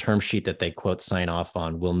that the term sheet that they quote sign off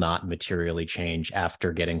on will not materially change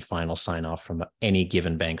after getting final sign off from any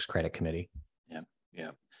given bank's credit committee?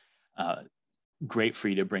 Yeah. Great for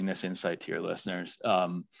you to bring this insight to your listeners.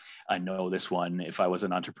 I know this one, if I was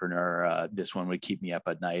an entrepreneur, this one would keep me up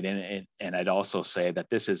at night. And I'd also say that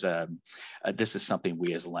this is something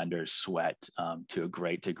we as lenders sweat to a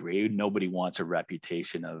great degree. Nobody wants a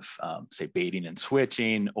reputation of, say, baiting and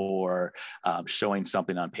switching, or showing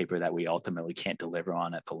something on paper that we ultimately can't deliver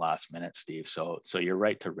on at the last minute, Steve. So you're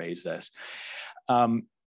right to raise this.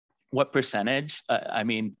 What percentage?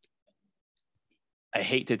 I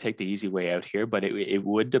hate to take the easy way out here, but it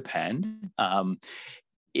would depend.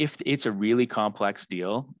 If it's a really complex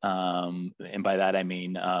deal, and by that I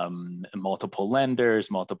mean multiple lenders,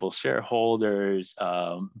 multiple shareholders,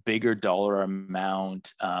 bigger dollar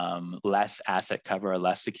amount, less asset cover,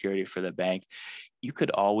 less security for the bank, you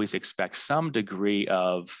could always expect some degree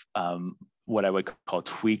of what I would call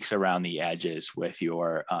tweaks around the edges with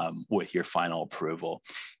your final approval.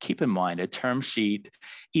 Keep in mind, a term sheet,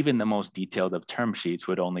 even the most detailed of term sheets,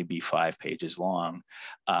 would only be 5 pages long,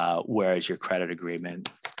 whereas your credit agreement,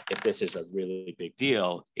 if this is a really big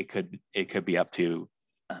deal, it could be up to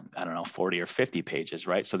 40 or 50 pages,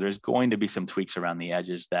 right? So there's going to be some tweaks around the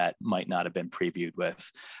edges that might not have been previewed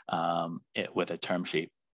with a term sheet.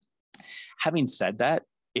 Having said that,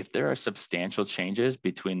 if there are substantial changes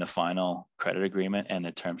between the final credit agreement and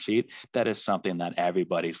the term sheet, that is something that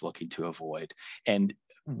everybody's looking to avoid. And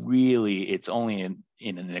really, it's only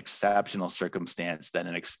in an exceptional circumstance that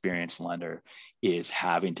an experienced lender is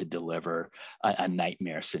having to deliver a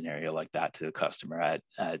nightmare scenario like that to the customer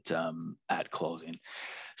at closing.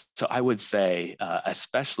 So I would say,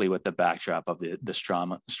 especially with the backdrop of the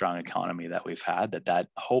strong economy that we've had, that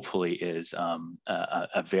hopefully is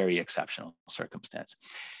a very exceptional circumstance.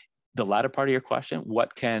 The latter part of your question,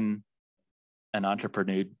 what can an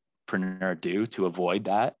entrepreneur do to avoid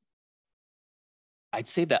that? I'd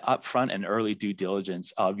say that upfront and early due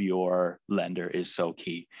diligence of your lender is so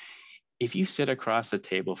key. if you sit across the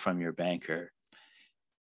table from your banker,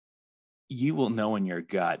 you will know in your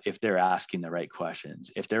gut if they're asking the right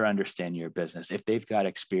questions, if they're understanding your business, if they've got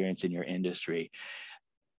experience in your industry.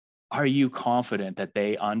 Are you confident that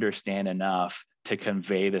they understand enough to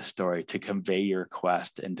convey the story, to convey your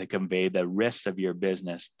quest, and to convey the risks of your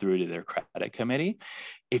business through to their credit committee?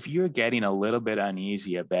 If you're getting a little bit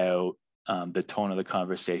uneasy about the tone of the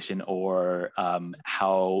conversation, or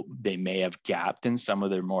how they may have gapped in some of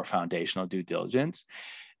their more foundational due diligence,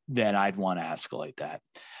 then I'd want to escalate that.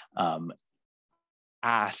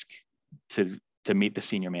 Ask to meet the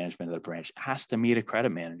senior management of the branch, ask to meet a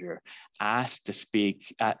credit manager, ask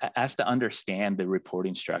to understand the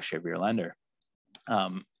reporting structure of your lender.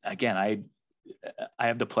 Again, I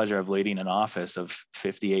have the pleasure of leading an office of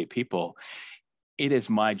 58 people. It is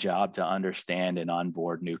my job to understand and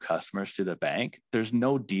onboard new customers to the bank. There's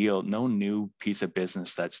no new piece of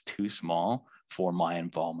business that's too small for my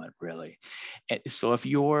involvement, really. So if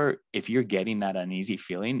you're getting that uneasy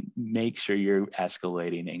feeling, make sure you're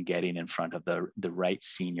escalating and getting in front of the right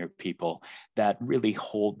senior people that really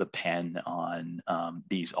hold the pen on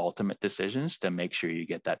these ultimate decisions to make sure you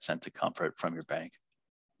get that sense of comfort from your bank.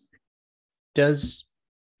 Does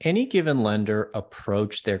any given lender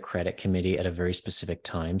approach their credit committee at a very specific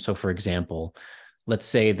time? So for example, let's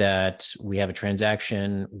say that we have a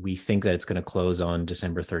transaction, we think that it's going to close on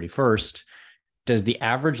December 31st. Does the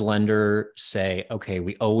average lender say, okay,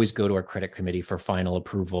 we always go to our credit committee for final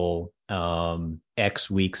approval X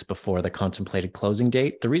weeks before the contemplated closing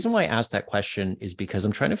date? The reason why I asked that question is because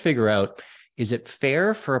I'm trying to figure out, is it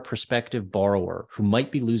fair for a prospective borrower who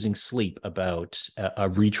might be losing sleep about a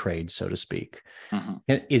retrade, so to speak?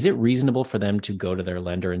 Mm-hmm. Is it reasonable for them to go to their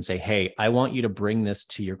lender and say, hey, I want you to bring this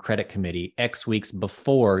to your credit committee X weeks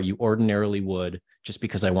before you ordinarily would, just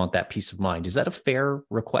because I want that peace of mind? Is that a fair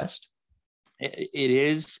request? It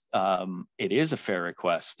is a fair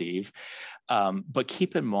request, Steve. But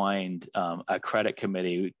keep in mind, a credit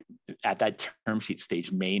committee at that term sheet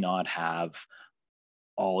stage may not have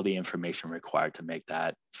all the information required to make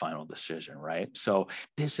that final decision, right? So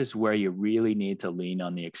this is where you really need to lean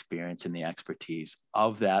on the experience and the expertise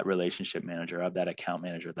of that relationship manager, of that account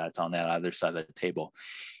manager that's on that other side of the table.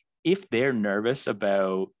 If they're nervous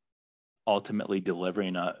about ultimately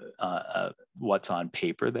delivering what's on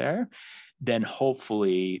paper there, then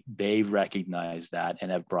hopefully they've recognized that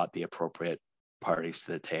and have brought the appropriate parties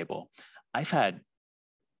to the table. I've had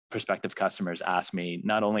prospective customers ask me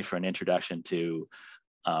not only for an introduction to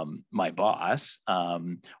my boss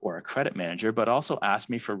or a credit manager, but also ask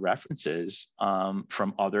me for references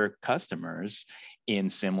from other customers in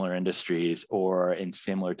similar industries or in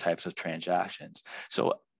similar types of transactions.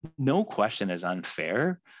 So no question is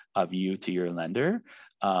unfair of you to your lender.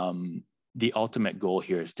 The ultimate goal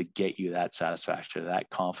here is to get you that satisfaction, that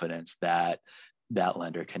confidence that that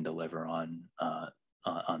lender can deliver on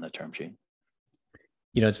the term sheet.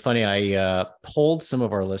 You know, it's funny. I polled some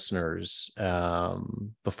of our listeners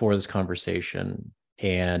before this conversation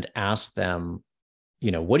and asked them,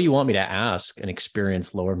 you know, what do you want me to ask an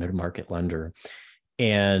experienced lower mid-market lender?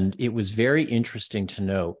 And it was very interesting to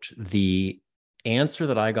note the answer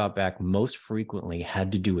that I got back most frequently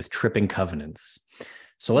had to do with tripping covenants.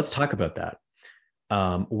 So let's talk about that.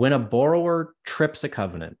 When a borrower trips a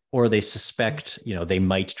covenant, or they suspect, you know, they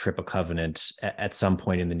might trip a covenant at some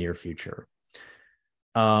point in the near future.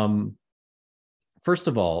 First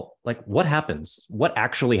of all, like, what happens? What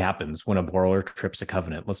actually happens when a borrower trips a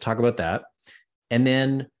covenant? Let's talk about that. And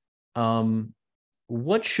then,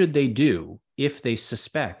 what should they do if they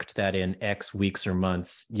suspect that in X weeks or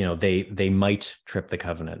months, you know, they might trip the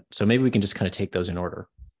covenant? So maybe we can just kind of take those in order.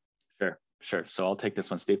 Sure. So I'll take this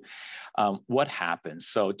one, Steve. What happens?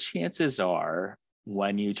 So chances are,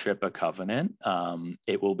 when you trip a covenant,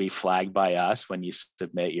 it will be flagged by us when you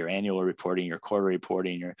submit your annual reporting, your quarterly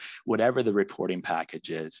reporting, or whatever the reporting package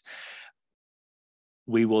is.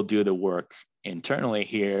 We will do the work internally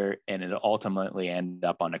here, and it'll ultimately end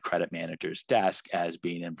up on a credit manager's desk as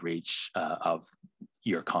being in breach of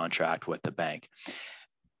your contract with the bank.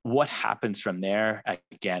 What happens from there,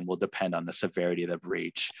 again, will depend on the severity of the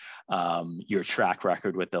breach, your track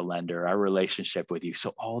record with the lender, our relationship with you.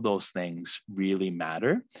 So all those things really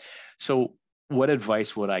matter. So what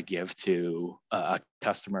advice would I give to a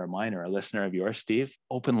customer of mine or a listener of yours, Steve?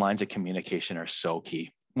 Open lines of communication are so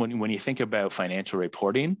key. When you think about financial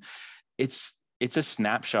reporting, it's a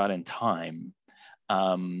snapshot in time,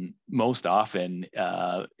 most often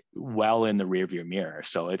well in the rearview mirror.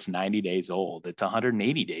 So it's 90 days old. It's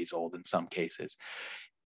 180 days old in some cases.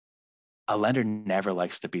 a lender never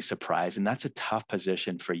likes to be surprised. And that's a tough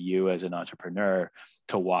position for you as an entrepreneur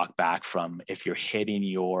to walk back from if you're hitting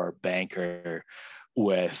your banker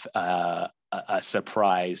with a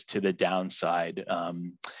surprise to the downside,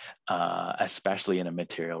 especially in a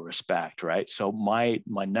material respect, right? So my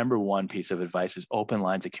number one piece of advice is open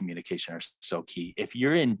lines of communication are so key. If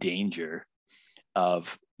you're in danger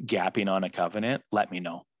of gapping on a covenant, let me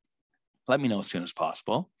know. Let me know as soon as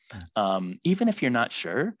possible. Even if you're not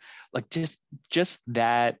sure, like just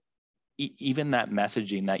that, even that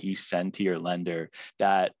messaging that you send to your lender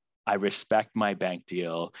that I respect my bank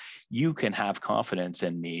deal, you can have confidence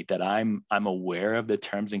in me that I'm aware of the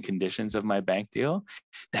terms and conditions of my bank deal.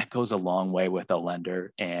 That goes a long way with a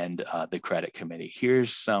lender and the credit committee.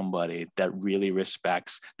 Here's somebody that really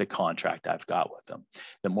respects the contract I've got with them.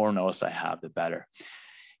 The more notice I have, the better.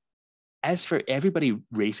 As for everybody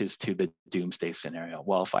races to the doomsday scenario.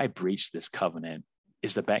 Well, if I breach this covenant,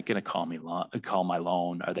 is the bank going to call my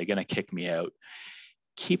loan? Are they going to kick me out?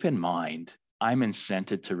 Keep in mind, I'm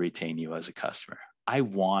incented to retain you as a customer. I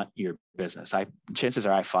want your business. Chances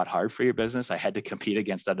are I fought hard for your business. I had to compete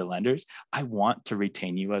against other lenders. I want to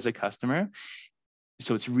retain you as a customer.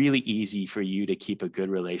 So it's really easy for you to keep a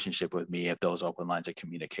good relationship with me if those open lines of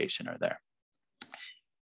communication are there.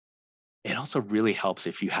 It also really helps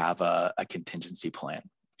if you have a contingency plan.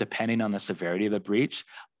 Depending on the severity of the breach,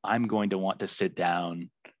 I'm going to want to sit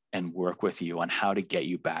down and work with you on how to get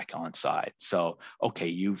you back on side. So, okay,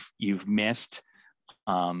 you've missed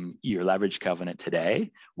your leverage covenant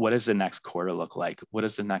today. What does the next quarter look like? What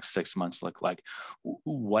does the next 6 months look like?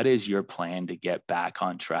 What is your plan to get back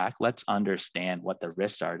on track? Let's understand what the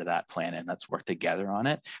risks are to that plan and let's work together on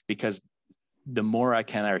it. Because the more I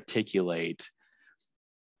can articulate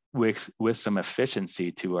with some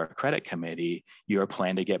efficiency to our credit committee, your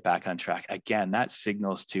plan to get back on track. Again, that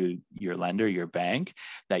signals to your lender, your bank,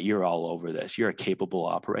 that you're all over this. You're a capable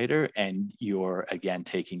operator and you're, again,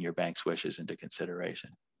 taking your bank's wishes into consideration.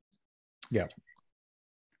 Yeah.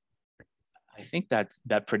 I think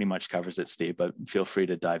that pretty much covers it, Steve, but feel free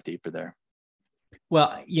to dive deeper there.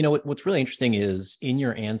 Well, what's really interesting is in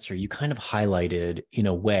your answer, you kind of highlighted in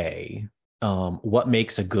a way what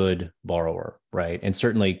makes a good borrower, right? And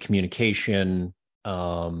certainly communication,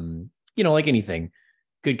 like anything,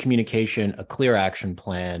 good communication, a clear action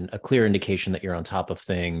plan, a clear indication that you're on top of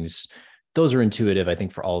things. Those are intuitive, I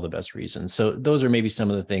think, for all the best reasons. So those are maybe some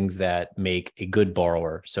of the things that make a good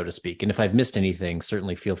borrower, so to speak. And if I've missed anything,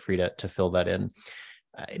 certainly feel free to fill that in.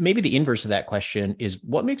 Maybe the inverse of that question is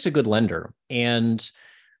what makes a good lender? And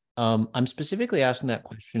I'm specifically asking that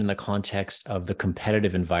question in the context of the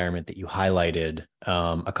competitive environment that you highlighted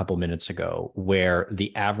a couple minutes ago, where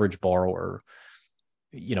the average borrower,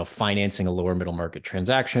 financing a lower middle market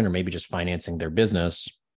transaction or maybe just financing their business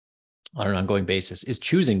on an ongoing basis is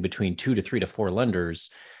choosing between 2 to 3 to 4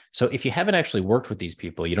 lenders. So if you haven't actually worked with these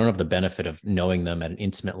people, you don't have the benefit of knowing them at an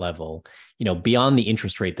intimate level, beyond the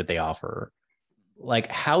interest rate that they offer.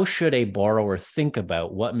 Like, how should a borrower think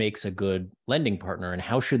about what makes a good lending partner, and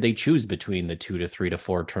how should they choose between the 2 to 3 to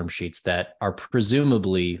 4 term sheets that are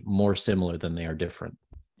presumably more similar than they are different?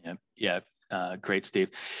 Yeah. Great,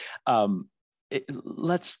 Steve.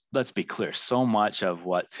 Let's be clear. So much of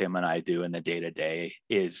what Tim and I do in the day-to-day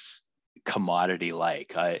is commodity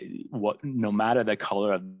like. No matter the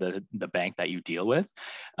color of the bank that you deal with,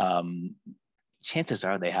 chances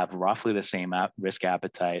are they have roughly the same risk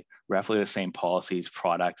appetite, roughly the same policies,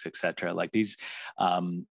 products, et cetera. Like these,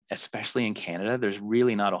 especially in Canada, there's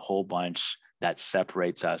really not a whole bunch that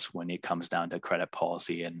separates us when it comes down to credit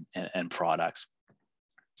policy and products.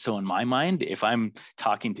 So in my mind, if I'm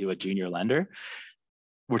talking to a junior lender,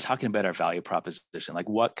 we're talking about our value proposition, like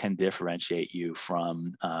what can differentiate you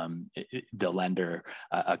from the lender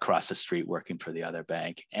across the street working for the other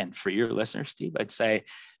bank. And for your listeners, Steve, I'd say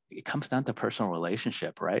it comes down to personal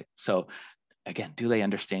relationship, right? So again, do they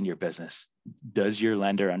understand your business? Does your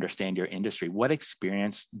lender understand your industry? What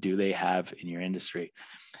experience do they have in your industry?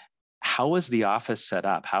 How is the office set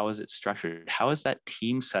up? How is it structured? How is that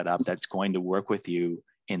team set up that's going to work with you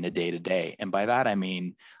in the day-to-day? And by that, I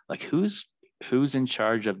mean, like who's in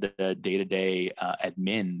charge of the day-to-day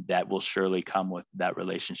admin that will surely come with that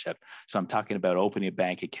relationship. So I'm talking about opening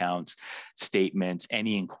bank accounts, statements,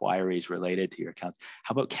 any inquiries related to your accounts.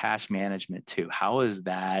 How about cash management too? How is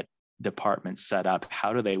that department set up?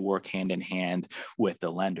 How do they work hand in hand with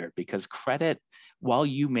the lender? Because credit,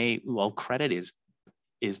 credit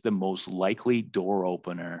is the most likely door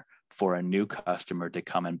opener for a new customer to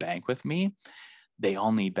come and bank with me. They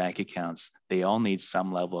all need bank accounts. They all need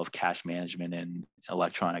some level of cash management and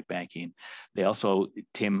electronic banking. They also,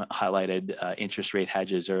 Tim highlighted interest rate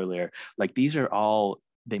hedges earlier. Like these are all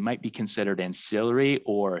they might be considered ancillary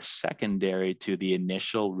or secondary to the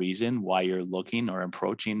initial reason why you're looking or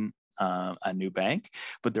approaching a new bank,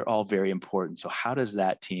 but they're all very important. So how does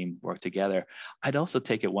that team work together? I'd also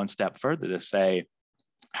take it one step further to say,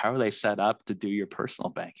 how are they set up to do your personal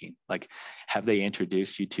banking? Like, have they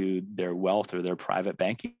introduced you to their wealth or their private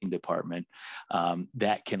banking department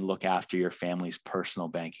that can look after your family's personal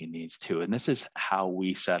banking needs too? And this is how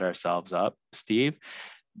we set ourselves up, Steve,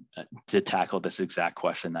 to tackle this exact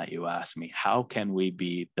question that you asked me. How can we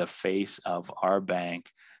be the face of our bank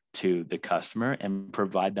to the customer and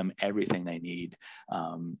provide them everything they need,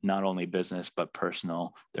 not only business, but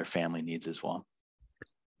personal, their family needs as well?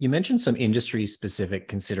 You mentioned some industry-specific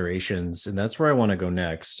considerations, and that's where I want to go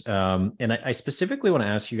next. And I specifically want to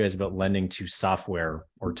ask you guys about lending to software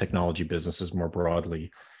or technology businesses more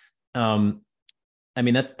broadly. I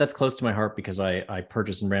mean, that's close to my heart because I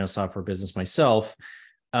purchased and ran a software business myself.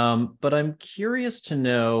 But I'm curious to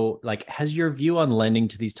know, like, has your view on lending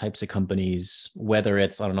to these types of companies, whether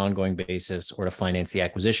it's on an ongoing basis or to finance the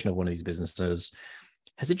acquisition of one of these businesses,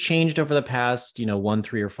 has it changed over the past, 1,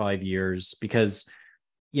 3, or 5 years? Because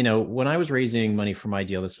when I was raising money for my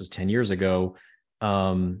deal, this was 10 years ago,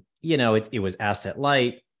 it was asset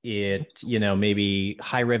light. It, maybe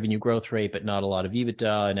high revenue growth rate, but not a lot of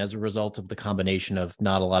EBITDA. And as a result of the combination of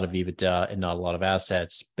not a lot of EBITDA and not a lot of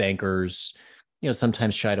assets, bankers,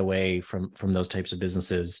 sometimes shied away from those types of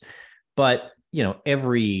businesses. But,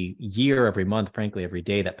 every year, every month, frankly, every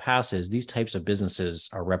day that passes, these types of businesses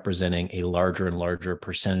are representing a larger and larger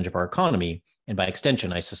percentage of our economy. And by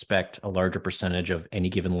extension, I suspect a larger percentage of any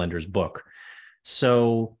given lender's book.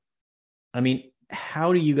 So, I mean,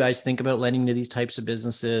 how do you guys think about lending to these types of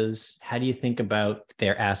businesses? How do you think about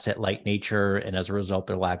their asset light nature and as a result,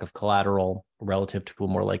 their lack of collateral relative to a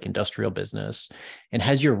more like industrial business? And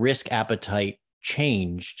has your risk appetite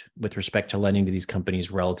changed with respect to lending to these companies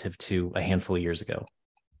relative to a handful of years ago?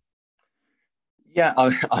 Yeah,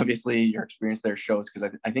 obviously your experience there shows,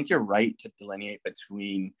 because I think you're right to delineate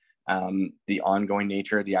between the ongoing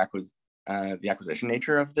nature, the acquisition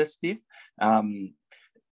nature of this, Steve.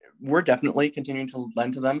 We're definitely continuing to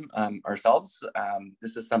lend to them ourselves.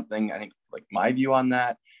 This is something, I think, like my view on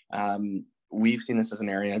that. We've seen this as an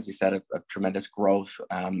area, as you said, of tremendous growth.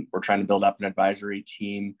 We're trying to build up an advisory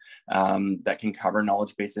team that can cover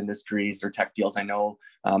knowledge-based industries or tech deals. I know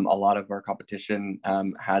a lot of our competition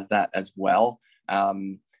has that as well.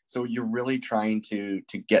 So you're really trying to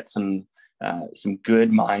get some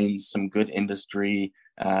good minds, some good industry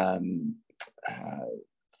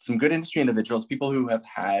individuals, people who have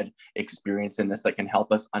had experience in this that can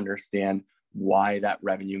help us understand why that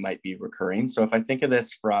revenue might be recurring. So if I think of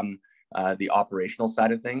this from the operational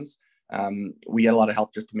side of things, we get a lot of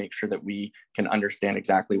help just to make sure that we can understand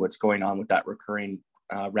exactly what's going on with that recurring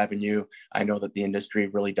revenue. I know that the industry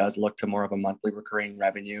really does look to more of a monthly recurring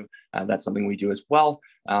revenue. That's something we do as well.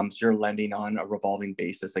 So you're lending on a revolving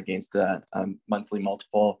basis against a monthly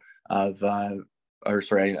multiple of, a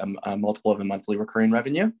multiple of the monthly recurring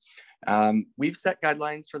revenue. We've set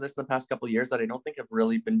guidelines for this in the past couple of years that I don't think have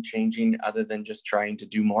really been changing, other than just trying to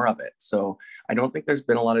do more of it. So I don't think there's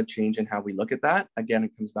been a lot of change in how we look at that. Again,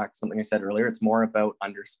 it comes back to something I said earlier. It's more about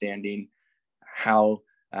understanding how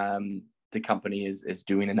the company is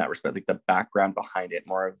doing in that respect, like the background behind it,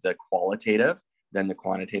 more of the qualitative than the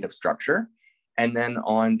quantitative structure. And then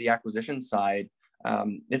on the acquisition side,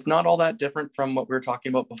 it's not all that different from what we were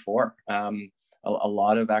talking about before. A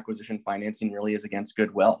lot of acquisition financing really is against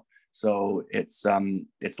goodwill. So it's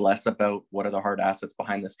less about what are the hard assets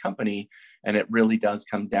behind this company, and it really does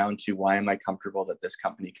come down to, why am I comfortable that this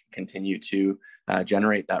company can continue to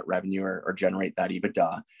generate that revenue or generate that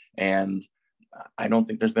EBITDA? And I don't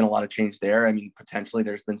think there's been a lot of change there. I mean, potentially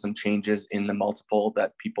there's been some changes in the multiple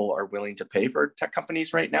that people are willing to pay for tech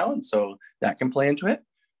companies right now, and so that can play into it.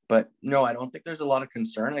 But no, I don't think there's a lot of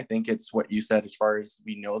concern. I think it's what you said, as far as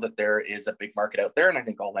we know that there is a big market out there, and I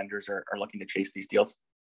think all lenders are looking to chase these deals.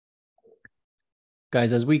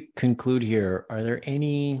 Guys, as we conclude here, are there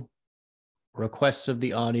any requests of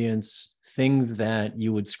the audience, things that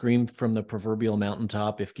you would scream from the proverbial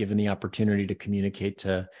mountaintop if given the opportunity to communicate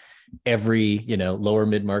to every, lower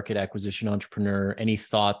mid-market acquisition entrepreneur? Any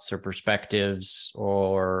thoughts or perspectives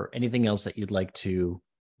or anything else that you'd like to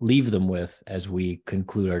leave them with as we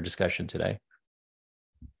conclude our discussion today?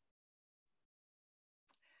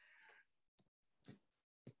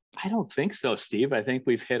 I don't think so, Steve. I think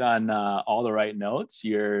we've hit on all the right notes.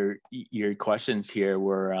 Your questions here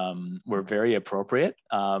were very appropriate.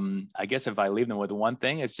 I guess if I leave them with one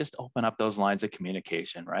thing, it's just open up those lines of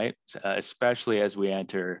communication, right? Especially as we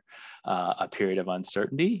enter a period of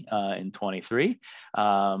uncertainty in 23.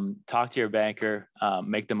 Talk to your banker,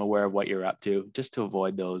 make them aware of what you're up to, just to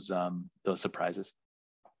avoid those surprises.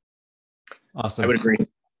 Awesome. I would agree.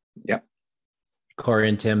 Yeah. Corey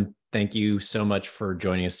and Tim, thank you so much for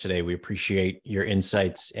joining us today. We appreciate your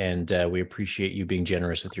insights, and we appreciate you being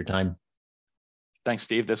generous with your time. Thanks,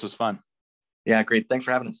 Steve. This was fun. Yeah, great. Thanks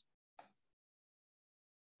for having us.